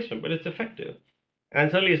nicotine replacement, but it's effective. And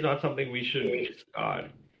certainly it's not something we should discard.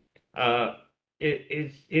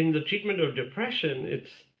 It's in the treatment of depression,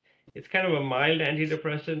 it's kind of a mild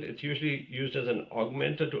antidepressant. It's usually used as an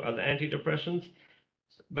augmenter to other antidepressants,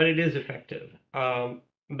 but it is effective.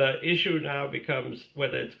 The issue now becomes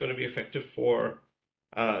whether it's going to be effective for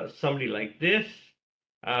somebody like this.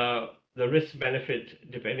 The risk benefit,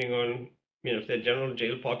 depending on if they're general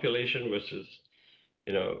jail population versus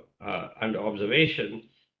under observation,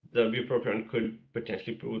 the bupropion could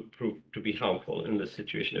potentially prove to be harmful in this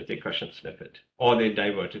situation if they crush and sniff it, or they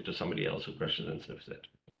divert it to somebody else who crushes and sniffs it.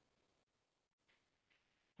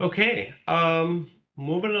 Okay,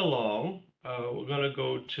 moving along, we're going to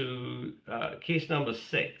go to case number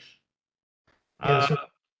 6.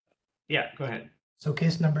 Yeah, go ahead. So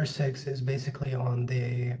case number 6 is basically on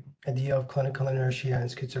the idea of clinical inertia in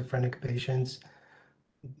schizophrenic patients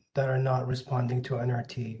that are not responding to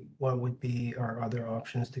NRT. What would be our other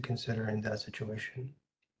options to consider in that situation?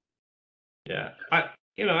 Yeah, I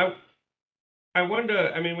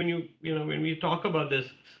wonder, I mean, when we talk about this,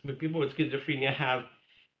 with people with schizophrenia have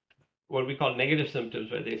what we call negative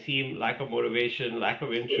symptoms, where they seem lack of motivation, lack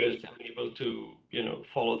of interest, unable to,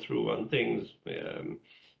 follow through on things,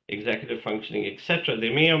 executive functioning, etc. They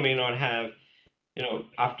may or may not have,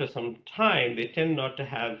 after some time, they tend not to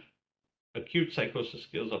have acute psychosis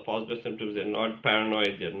skills or positive symptoms. They're not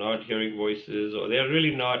paranoid, they're not hearing voices, or they're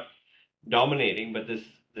really not dominating, but this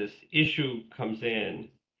issue comes in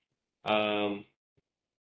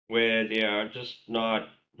where they are just not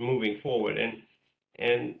moving forward.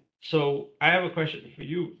 And so I have a question for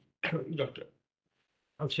you, Dr.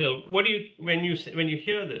 Alshail. What do you when you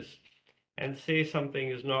hear this and say something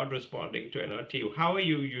is not responding to NRT, how are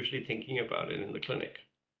you usually thinking about it in the clinic?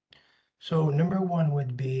 So number one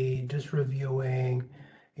would be just reviewing,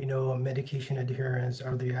 medication adherence.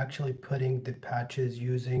 Are they actually putting the patches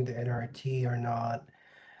using the NRT or not?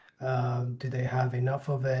 Do they have enough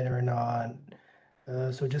of it or not?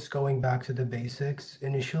 So just going back to the basics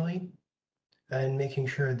initially and making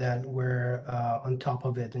sure that we're on top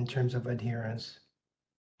of it in terms of adherence.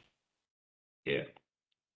 Yeah.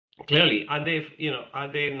 Clearly, are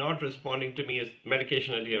they not responding to me as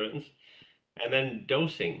medication adherence? And then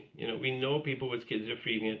dosing, we know people with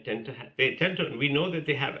schizophrenia we know that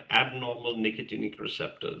they have abnormal nicotinic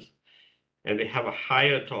receptors, and they have a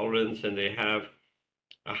higher tolerance, and they have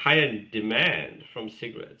a higher demand from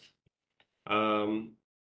cigarettes.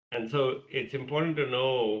 And so it's important to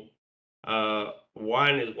know,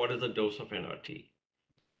 one is, what is the dose of NRT?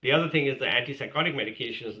 The other thing is the antipsychotic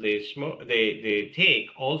medications they take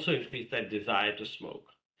also increase that desire to smoke.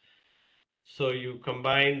 So you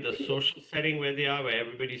combine the social setting where they are, where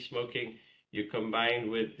everybody's smoking, you combine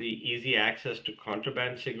with the easy access to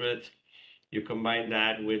contraband cigarettes, you combine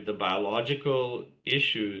that with the biological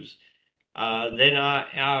issues, then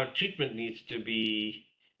our treatment needs to be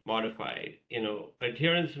modified.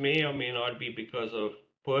 Adherence may or may not be because of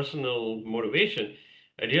personal motivation.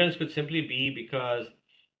 Adherence could simply be because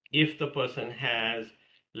if the person has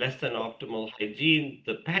less than optimal hygiene,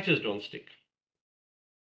 the patches don't stick.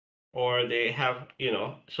 Or they have,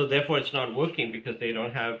 so therefore it's not working because they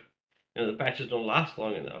don't have, the patches don't last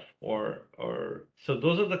long enough. Or so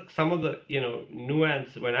those are some of the,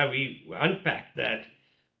 nuance when we unpack that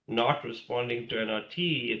not responding to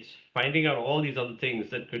NRT, it's finding out all these other things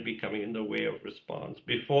that could be coming in the way of response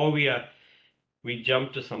before we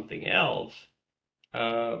jump to something else.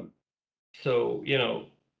 So,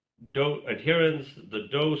 adherence, the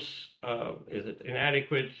dose, is it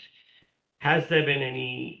inadequate? Has there been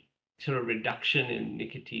any sort of reduction in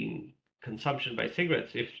nicotine consumption by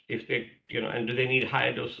cigarettes if they, and do they need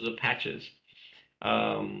higher doses of patches,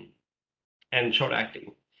 and short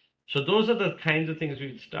acting? So those are the kinds of things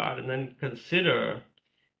we'd start, and then consider,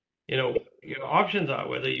 your options are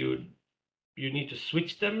whether you need to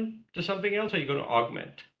switch them to something else, or you're going to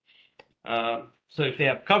augment. So if they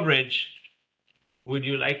have coverage, would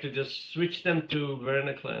you like to just switch them to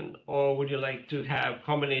varenicline, or would you like to have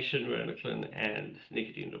combination varenicline and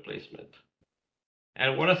nicotine replacement?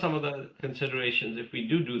 And what are some of the considerations if we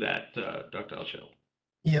do that, Dr. Alshail?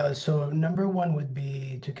 Yeah, so number one would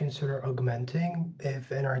be to consider augmenting if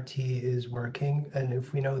NRT is working, and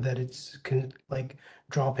if we know that it's like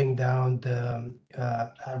dropping down the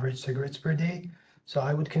average cigarettes per day. So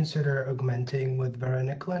I would consider augmenting with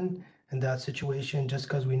varenicline in that situation, just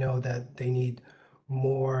because we know that they need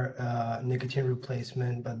more nicotine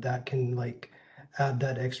replacement, but that can like add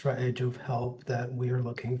that extra edge of help that we are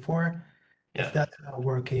looking for. Yeah. If that's not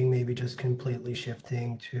working, maybe just completely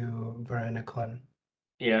shifting to varenicline.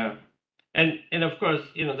 Yeah. And of course,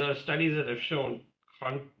 there are studies that have shown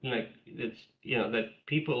that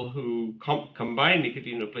people who combine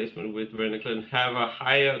nicotine replacement with varenicline have a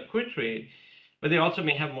higher quit rate, but they also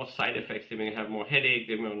may have more side effects. They may have more headache,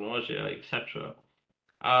 they may have nausea, etc.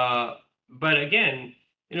 But again,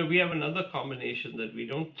 we have another combination that we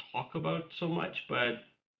don't talk about so much, but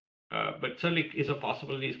certainly is a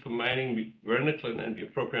possibility, is combining varenicline and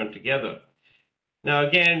bupropion together. Now,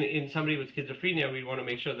 again, in somebody with schizophrenia, we want to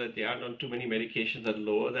make sure that they aren't on too many medications that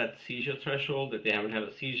lower that seizure threshold, that they haven't had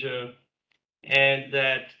a seizure, and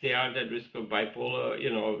that they aren't at risk of bipolar,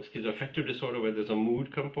 schizoaffective disorder, where there's a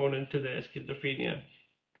mood component to their schizophrenia.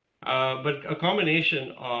 But a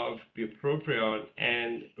combination of bupropion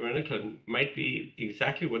and varenicline might be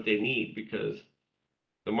exactly what they need, because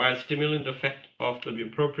the mild stimulant effect of the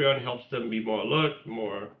bupropion helps them be more alert,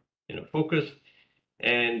 more focused,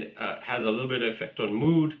 and has a little bit of effect on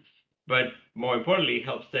mood, but more importantly,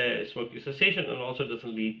 helps their smoking cessation, and also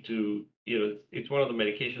doesn't lead to, it's one of the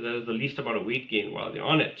medications that has the least amount of weight gain while they're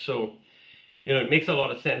on it. So, it makes a lot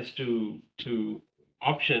of sense to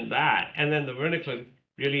option that. And then the varenicline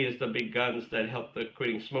really is the big guns that help the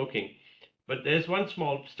quitting smoking. But there's one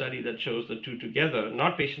small study that shows the two together,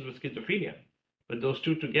 not patients with schizophrenia, but those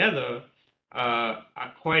two together are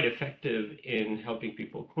quite effective in helping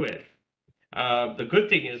people quit. The good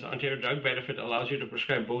thing is Ontario Drug Benefit allows you to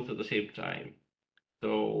prescribe both at the same time.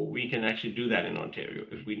 So we can actually do that in Ontario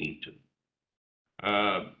if we need to.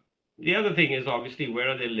 The other thing is obviously where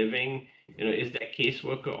are they living? Is their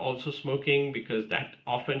caseworker also smoking? Because that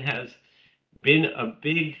often has been a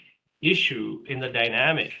big issue in the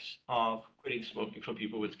dynamics of quitting smoking for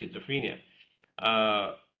people with schizophrenia.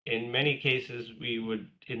 In many cases, we would,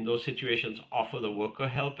 in those situations, offer the worker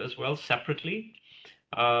help as well separately.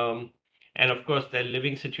 And of course, their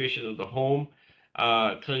living situation of the home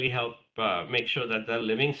clearly help make sure that their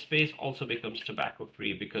living space also becomes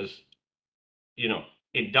tobacco-free because,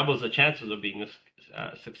 it doubles the chances of being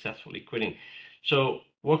successfully quitting. So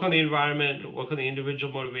work on the environment, work on the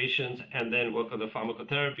individual motivations, and then work on the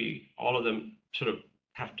pharmacotherapy. All of them sort of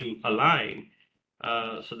have to align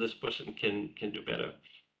so this person can do better.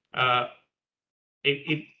 I'm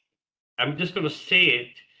just going to say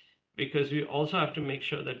it because we also have to make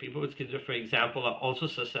sure that people with schizophrenia, for example, are also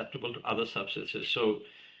susceptible to other substances. So,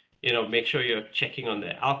 make sure you're checking on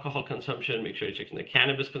their alcohol consumption, make sure you're checking the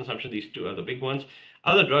cannabis consumption. These two are the big ones.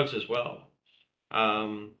 Other drugs as well.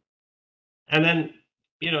 And then,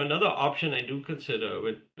 another option I do consider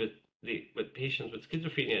with patients with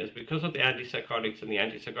schizophrenia is because of the antipsychotics and the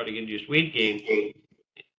antipsychotic induced weight gain.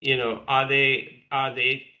 Are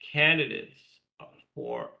they candidates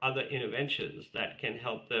for other interventions that can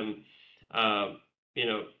help them, you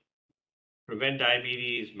know, prevent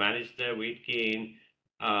diabetes, manage their weight gain,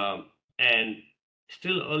 and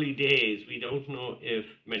still early days. We don't know if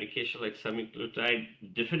medication like semaglutide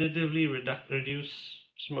definitively reduce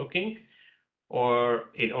smoking, or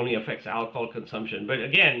it only affects alcohol consumption. But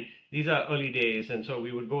again, these are early days, and so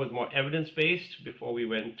we would go with more evidence-based before we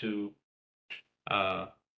went to, uh,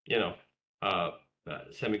 you know,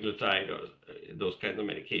 semaglutide or those kinds of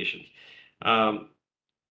medications.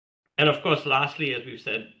 And of course, lastly, as we've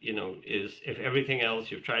said, is if everything else,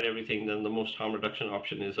 you've tried everything, then the most harm reduction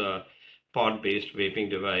option is a pod-based vaping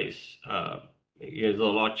device. It's a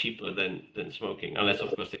lot cheaper than smoking, unless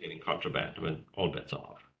of course they're getting contraband when all bets are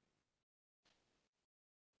off.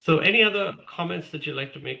 So any other comments that you'd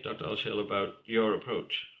like to make, Dr. Alshail, about your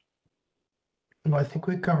approach? Well, I think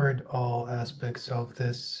we covered all aspects of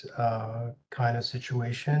this kind of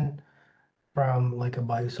situation from like a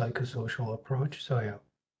biopsychosocial approach. So yeah.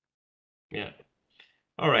 Yeah.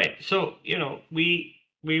 All right. So, we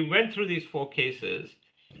went through these 4 cases.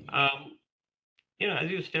 As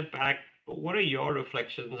you step back, what are your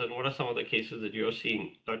reflections and what are some of the cases that you're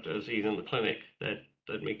seeing, Dr. Aziz, in the clinic that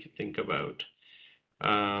make you think about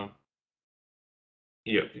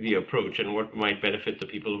the approach and what might benefit the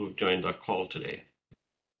people who've joined our call today?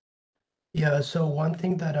 Yeah, so one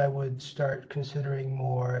thing that I would start considering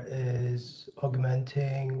more is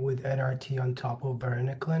augmenting with NRT on top of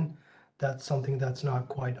varenicline. That's something that's not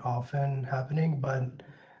quite often happening, but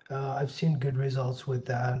I've seen good results with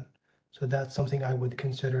that. So that's something I would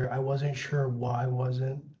consider. I wasn't sure why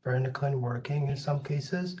wasn't varenicline working in some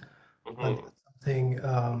cases, but that's something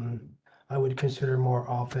I would consider more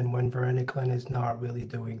often when varenicline is not really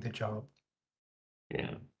doing the job.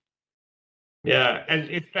 Yeah. Yeah, and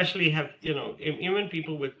especially have, even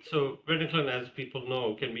people with, so varenicline, as people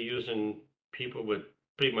know, can be used in people with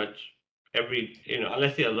pretty much every,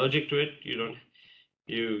 unless they're allergic to it,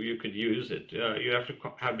 you could use it. You have to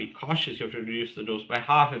be cautious. You have to reduce the dose by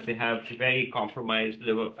half if they have very compromised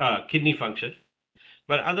liver, kidney function.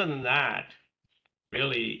 But other than that,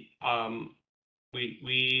 really,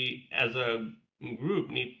 we as a group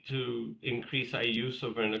need to increase our use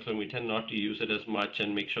of varenicline. We tend not to use it as much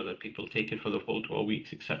and make sure that people take it for the full 12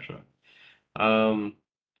 weeks, etc.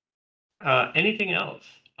 Anything else?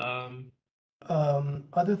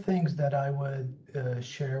 Other things that I would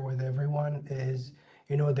share with everyone is,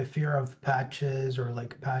 the fear of patches or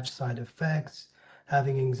like patch side effects,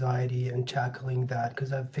 having anxiety and tackling that,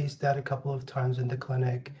 because I've faced that a couple of times in the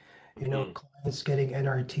clinic, clients getting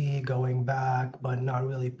NRT, going back, but not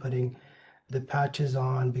really putting the patches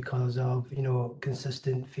on because of,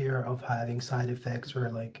 consistent fear of having side effects or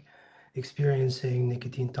like experiencing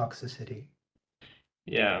nicotine toxicity.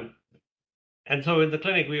 Yeah. And so in the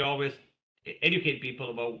clinic, we always educate people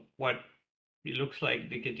about what it looks like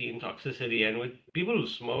nicotine toxicity. And with people who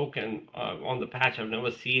smoke and on the patch, I've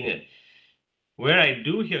never seen it. Where I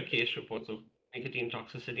do hear case reports of nicotine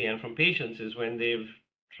toxicity and from patients is when they've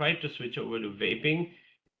tried to switch over to vaping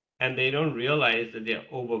and they don't realize that they're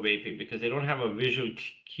over vaping because they don't have a visual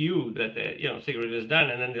cue that the cigarette is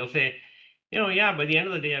done. And then they'll say, yeah, by the end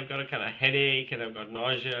of the day, I've got a kind of headache and I've got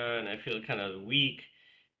nausea and I feel kind of weak.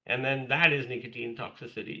 And then that is nicotine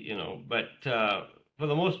toxicity, But for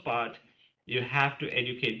the most part, you have to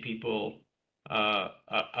educate people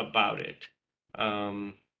about it.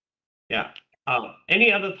 Yeah.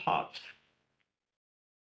 Any other thoughts?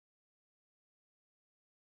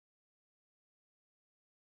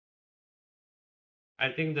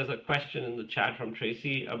 I think there's a question in the chat from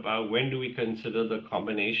Tracy about when do we consider the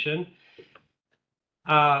combination.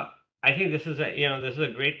 I think this is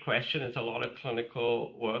a great question. It's a lot of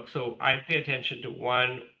clinical work. So I pay attention to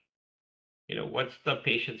one, what's the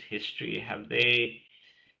patient's history? Have they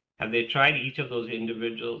tried each of those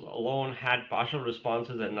individuals alone, had partial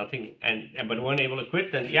responses and nothing, but weren't able to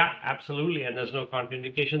quit? Then yeah, absolutely. And there's no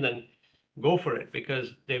contraindication, then go for it, because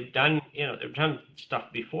they've done stuff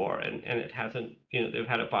before and it hasn't, they've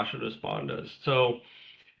had a partial responders. So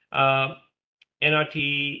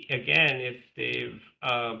NRT, again, if they've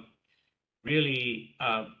really,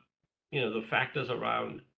 the factors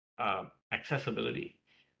around accessibility.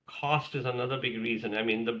 Cost is another big reason. I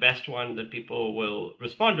mean, the best one that people will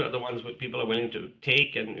respond to are the ones that people are willing to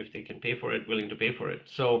take, and if they can pay for it, willing to pay for it.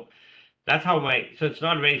 So that's how so it's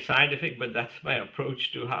not very scientific, but that's my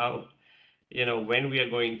approach to how, when we are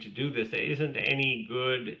going to do this. There isn't any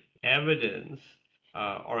good evidence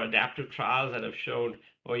or adaptive trials that have shown,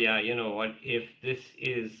 oh yeah, you know what, if this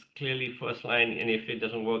is clearly first line and if it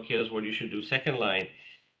doesn't work, here's what you should do second line.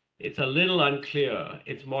 It's a little unclear.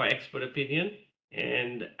 It's more expert opinion,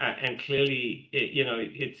 and clearly,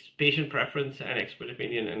 it's patient preference and expert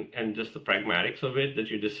opinion, and just the pragmatics of it that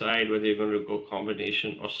you decide whether you're going to go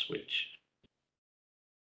combination or switch.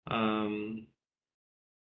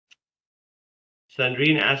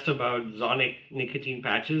 Sandrine asked about Zonic nicotine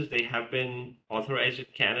patches. They have been authorized in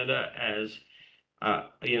Canada as,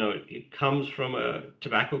 it comes from a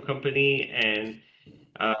tobacco company, and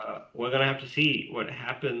we're going to have to see what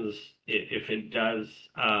happens if it does,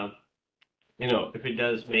 if it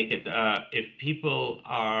does make it, if people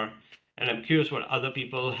are, and I'm curious what other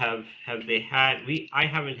people have they had. I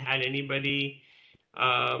haven't had anybody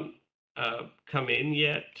come in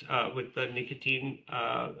yet with the nicotine,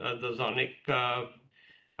 the Zonic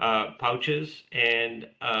pouches, and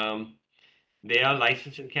they are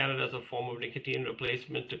licensed in Canada as a form of nicotine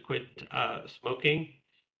replacement to quit smoking.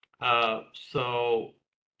 So,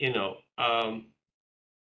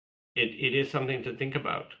 it is something to think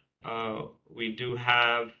about. We do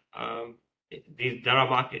have there are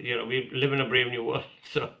market, we live in a brave new world,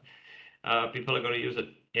 so people are going to use it,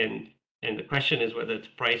 and the question is whether it's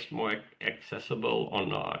priced more accessible or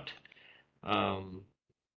not.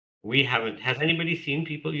 We haven't. Has anybody seen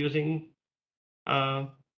people using a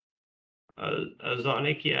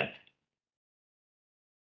Zonic yet?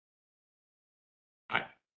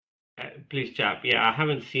 Please, chap. Yeah, I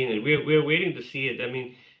haven't seen it. We're waiting to see it. I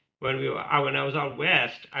mean, when I was out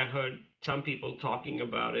west, I heard some people talking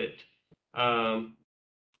about it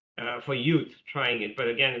for youth trying it, but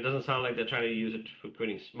again, it doesn't sound like they're trying to use it for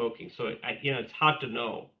quitting smoking. So it's hard to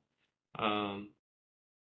know.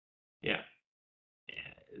 Yeah.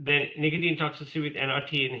 Then nicotine toxicity with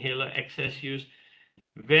NRT inhaler excess use,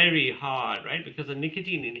 very hard, right? Because a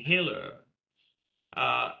nicotine inhaler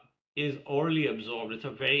is orally absorbed. It's a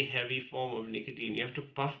very heavy form of nicotine. You have to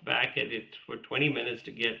puff back at it for 20 minutes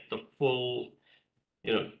to get the full,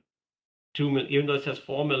 even though it says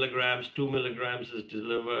 4 milligrams, 2 milligrams is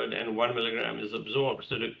delivered and 1 milligram is absorbed.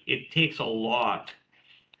 So it takes a lot.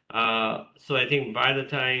 So I think by the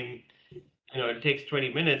time, it takes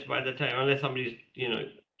 20 minutes, by the time, unless somebody's,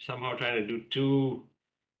 somehow trying to do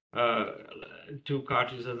two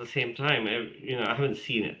cartridges at the same time, I haven't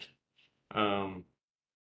seen it.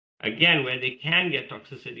 Again, where they can get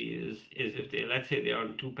toxicity is if they, let's say they're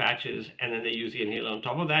on 2 patches and then they use the inhaler on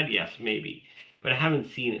top of that, yes, maybe, but I haven't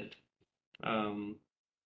seen it.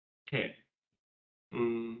 Okay.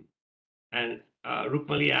 And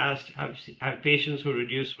Rukmali asked, have patients who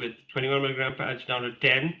reduce with 21 milligram patch down to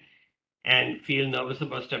 10 and feel nervous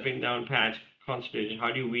about stepping down patch concentration.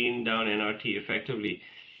 How do you wean down NRT effectively?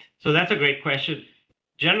 So that's a great question.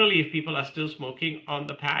 Generally, if people are still smoking on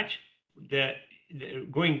the patch,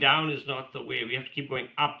 going down is not the way. We have to keep going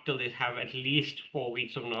up till they have at least 4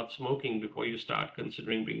 weeks of not smoking before you start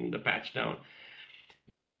considering bringing the patch down.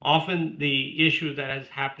 Often the issue that is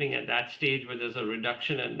happening at that stage where there's a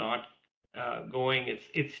reduction and not going,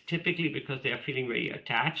 it's typically because they are feeling very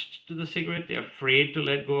attached to the cigarette. They're afraid to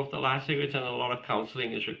let go of the last cigarettes, and a lot of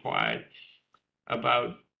counseling is required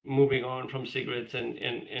about moving on from cigarettes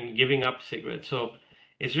and giving up cigarettes. So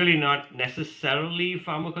it's really not necessarily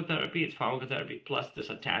pharmacotherapy. It's pharmacotherapy plus this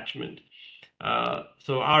attachment.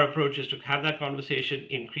 So our approach is to have that conversation,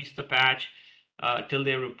 increase the patch till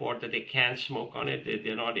they report that they can't smoke on it,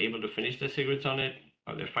 they're not able to finish their cigarettes on it,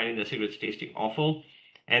 or they're finding their cigarettes tasting awful.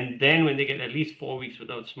 And then when they get at least 4 weeks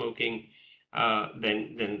without smoking,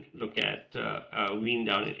 then look at wean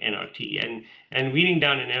down in NRT. And weaning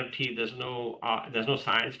down in NRT, there's no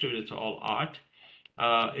science to it. It's all art.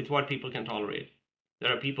 It's what people can tolerate.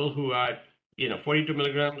 There are people who are 42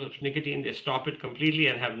 milligrams of nicotine, they stop it completely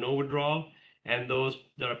and have no withdrawal. And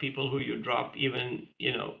there are people who you drop even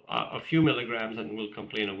a few milligrams and will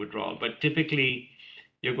complain of withdrawal. But typically,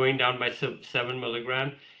 you're going down by 7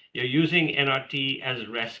 milligrams. You're using NRT as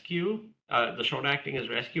rescue, the short acting as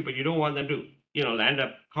rescue, but you don't want them to end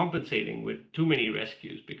up compensating with too many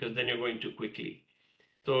rescues, because then you're going too quickly.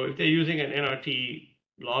 So if they're using an NRT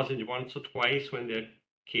lozenge once or twice when they're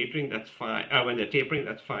catering, that's fine. When they're tapering,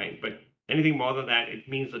 that's fine. But anything more than that, it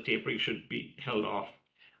means the tapering should be held off,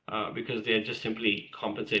 because they're just simply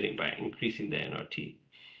compensating by increasing the NRT.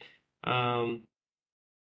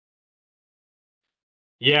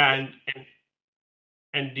 Yeah,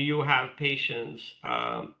 and do you have patients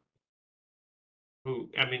who,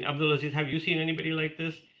 I mean, Abdulaziz, have you seen anybody like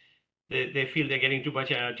this? They feel they're getting too much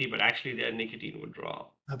NRT, but actually they're nicotine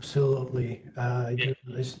withdrawal. Absolutely. I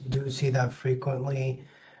do see that frequently,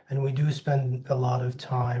 and we do spend a lot of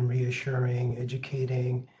time reassuring,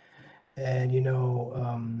 educating,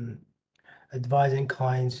 and advising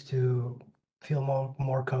clients to feel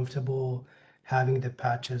more comfortable having the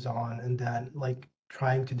patches on, and then like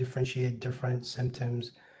trying to differentiate different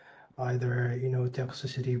symptoms, either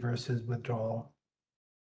toxicity versus withdrawal.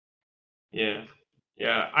 Yeah.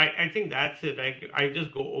 Yeah, I think that's it. I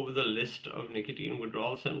just go over the list of nicotine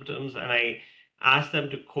withdrawal symptoms, and I ask them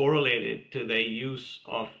to correlate it to their use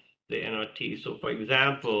of the NRT. So, for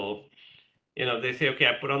example, they say, okay,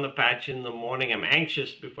 I put on the patch in the morning, I'm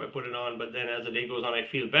anxious before I put it on, but then as the day goes on, I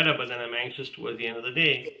feel better, but then I'm anxious towards the end of the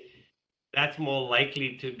day. That's more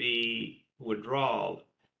likely to be withdrawal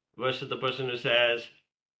versus the person who says,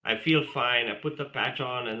 I feel fine, I put the patch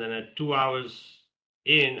on, and then at 2 hours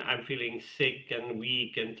in, I'm feeling sick and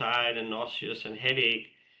weak and tired and nauseous and headache.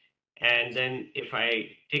 And then if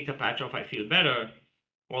I take the patch off, I feel better.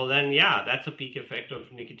 Well, then, yeah, that's a peak effect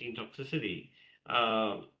of nicotine toxicity.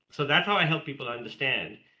 So that's how I help people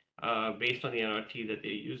understand, based on the NRT that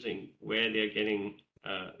they're using, where they're getting,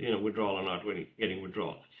 withdrawal or not getting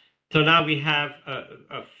withdrawal. So now we have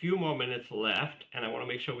a few more minutes left, and I want to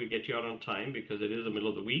make sure we get you out on time because it is the middle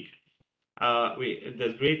of the week.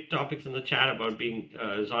 There's great topics in the chat about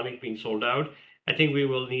Zonic being sold out. I think we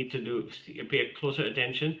will need to pay closer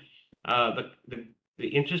attention. The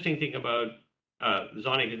interesting thing about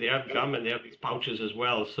Zonic is they have gum and they have these pouches as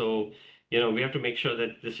well. So, we have to make sure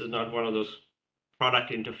that this is not one of those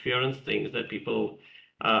product interference things that people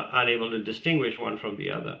aren't able to distinguish one from the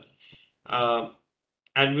other.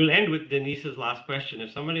 And we'll end with Denise's last question.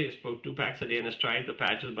 If somebody has smoked 2 packs a day and has tried the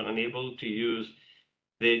patches but unable to use,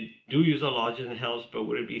 they do use a lozenge and helps, but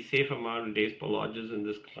would it be safe amount of days per lozenge in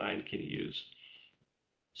this client can use?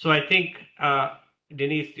 So I think,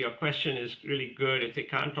 Denise, your question is really good. If they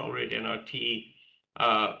can't tolerate NRT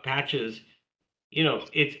patches,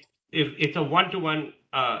 it's a one-to-one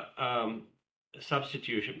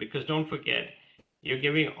substitution, because don't forget, you're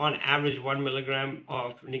giving on average 1 milligram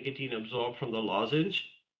of nicotine absorbed from the lozenge,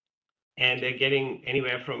 and they're getting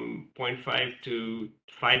anywhere from 0.5 to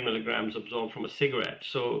 5 milligrams absorbed from a cigarette.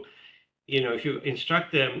 So, if you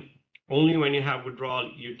instruct them only when you have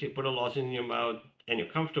withdrawal, you put a lozenge in your mouth and you're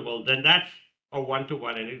comfortable, then that's a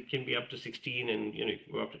one-to-one, and it can be up to 16 and you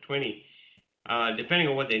can go up to 20, depending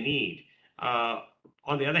on what they need.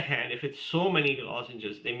 On the other hand, if it's so many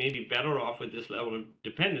lozenges, they may be better off with this level of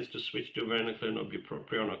dependence to switch to varenicline or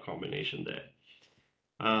bupropion or combination there.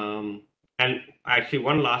 And actually,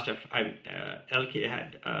 one last, LK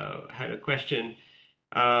had a question.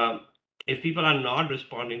 If people are not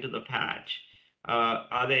responding to the patch,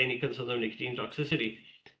 are there any concerns of nicotine toxicity?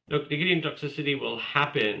 Look, nicotine toxicity will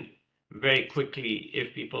happen very quickly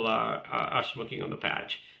if people are smoking on the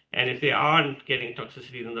patch. And if they aren't getting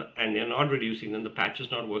toxicity and they're not reducing, then the patch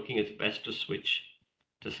is not working. It's best to switch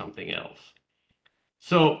to something else.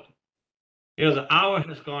 So, the hour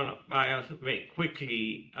has gone by us very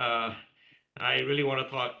quickly. I really want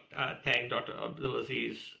to thank Dr.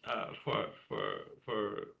 Abdulaziz for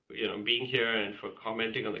being here and for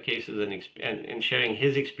commenting on the cases and sharing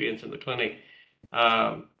his experience in the clinic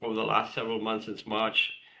over the last several months since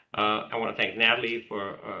March. I want to thank Natalie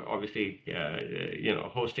for obviously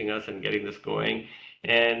hosting us and getting this going.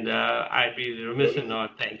 And I'd be remiss in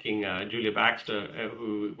not thanking Julia Baxter,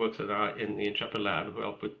 who works in the Intrepid Lab, who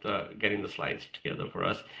helped with getting the slides together for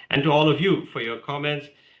us. And to all of you for your comments,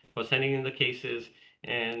 for sending in the cases,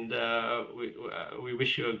 and we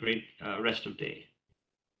wish you a great rest of day.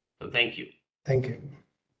 So thank you. Thank you.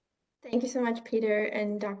 Thank you so much, Peter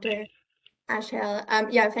and Dr. Alshail.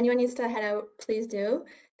 Yeah, if anyone needs to head out, please do.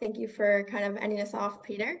 Thank you for kind of ending us off,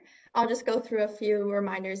 Peter. I'll just go through a few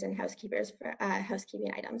reminders and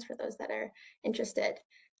housekeeping items for those that are interested.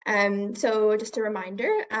 So just a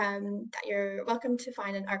reminder that you're welcome to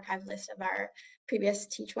find an archived list of our previous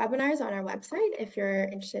Teach webinars on our website if you're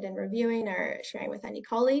interested in reviewing or sharing with any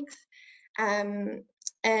colleagues. And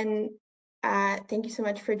thank you so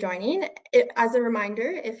much for joining. As a reminder,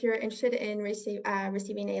 if you're interested in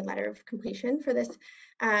receiving a letter of completion for this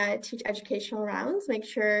Teach educational rounds, make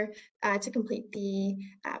sure to complete the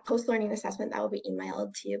post-learning assessment that will be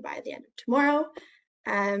emailed to you by the end of tomorrow.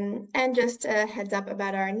 And just a heads up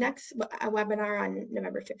about our next webinar on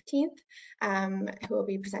November 15th, who will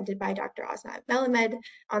be presented by Dr. Osnat Melamed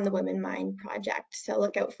on the Women Mind Project. So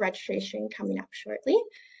look out for registration coming up shortly.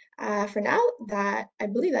 For now, I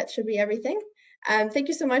believe that should be everything. Thank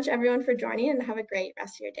you so much, everyone, for joining, and have a great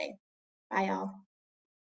rest of your day. Bye, all.